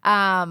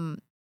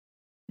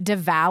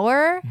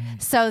devour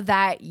so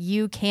that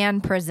you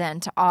can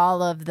present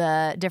all of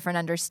the different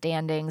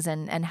understandings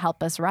and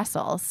help us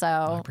wrestle.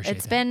 So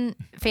it's been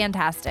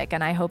fantastic.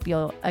 And I hope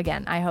you'll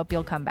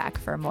come back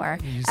for more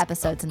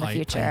episodes in the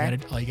future.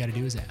 All you got to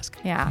do is ask.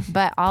 Yeah.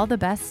 But all the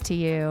best to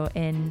you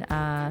in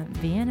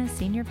being a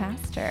senior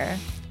pastor.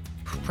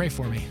 Pray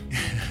for me.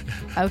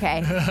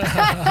 Okay.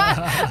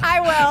 I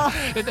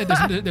will.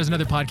 There's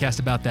another podcast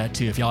about that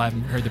too. If y'all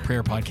haven't heard the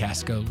prayer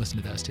podcast, go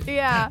listen to those too.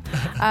 Yeah.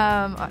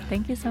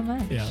 Thank you so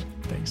much. Yeah.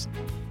 Thanks.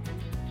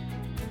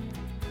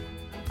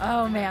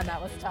 Oh man,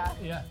 that was tough.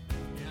 Yeah.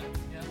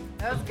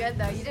 That was good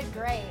though. You did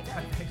great.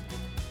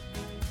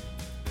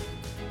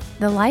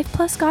 The Life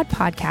Plus God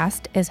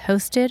podcast is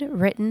hosted,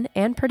 written,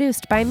 and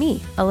produced by me,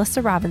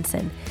 Alyssa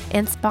Robinson,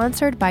 and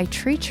sponsored by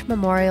Treach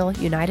Memorial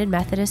United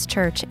Methodist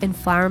Church in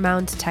Flower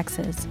Mound,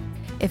 Texas.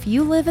 If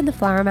you live in the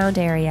Flower Mound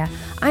area,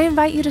 I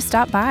invite you to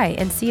stop by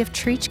and see if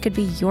Treach could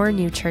be your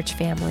new church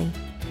family.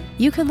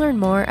 You can learn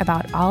more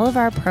about all of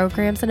our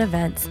programs and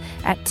events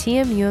at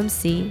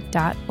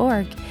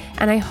tmumc.org,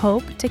 and I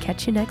hope to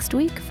catch you next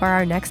week for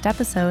our next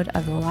episode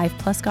of the Life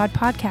Plus God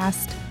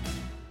podcast.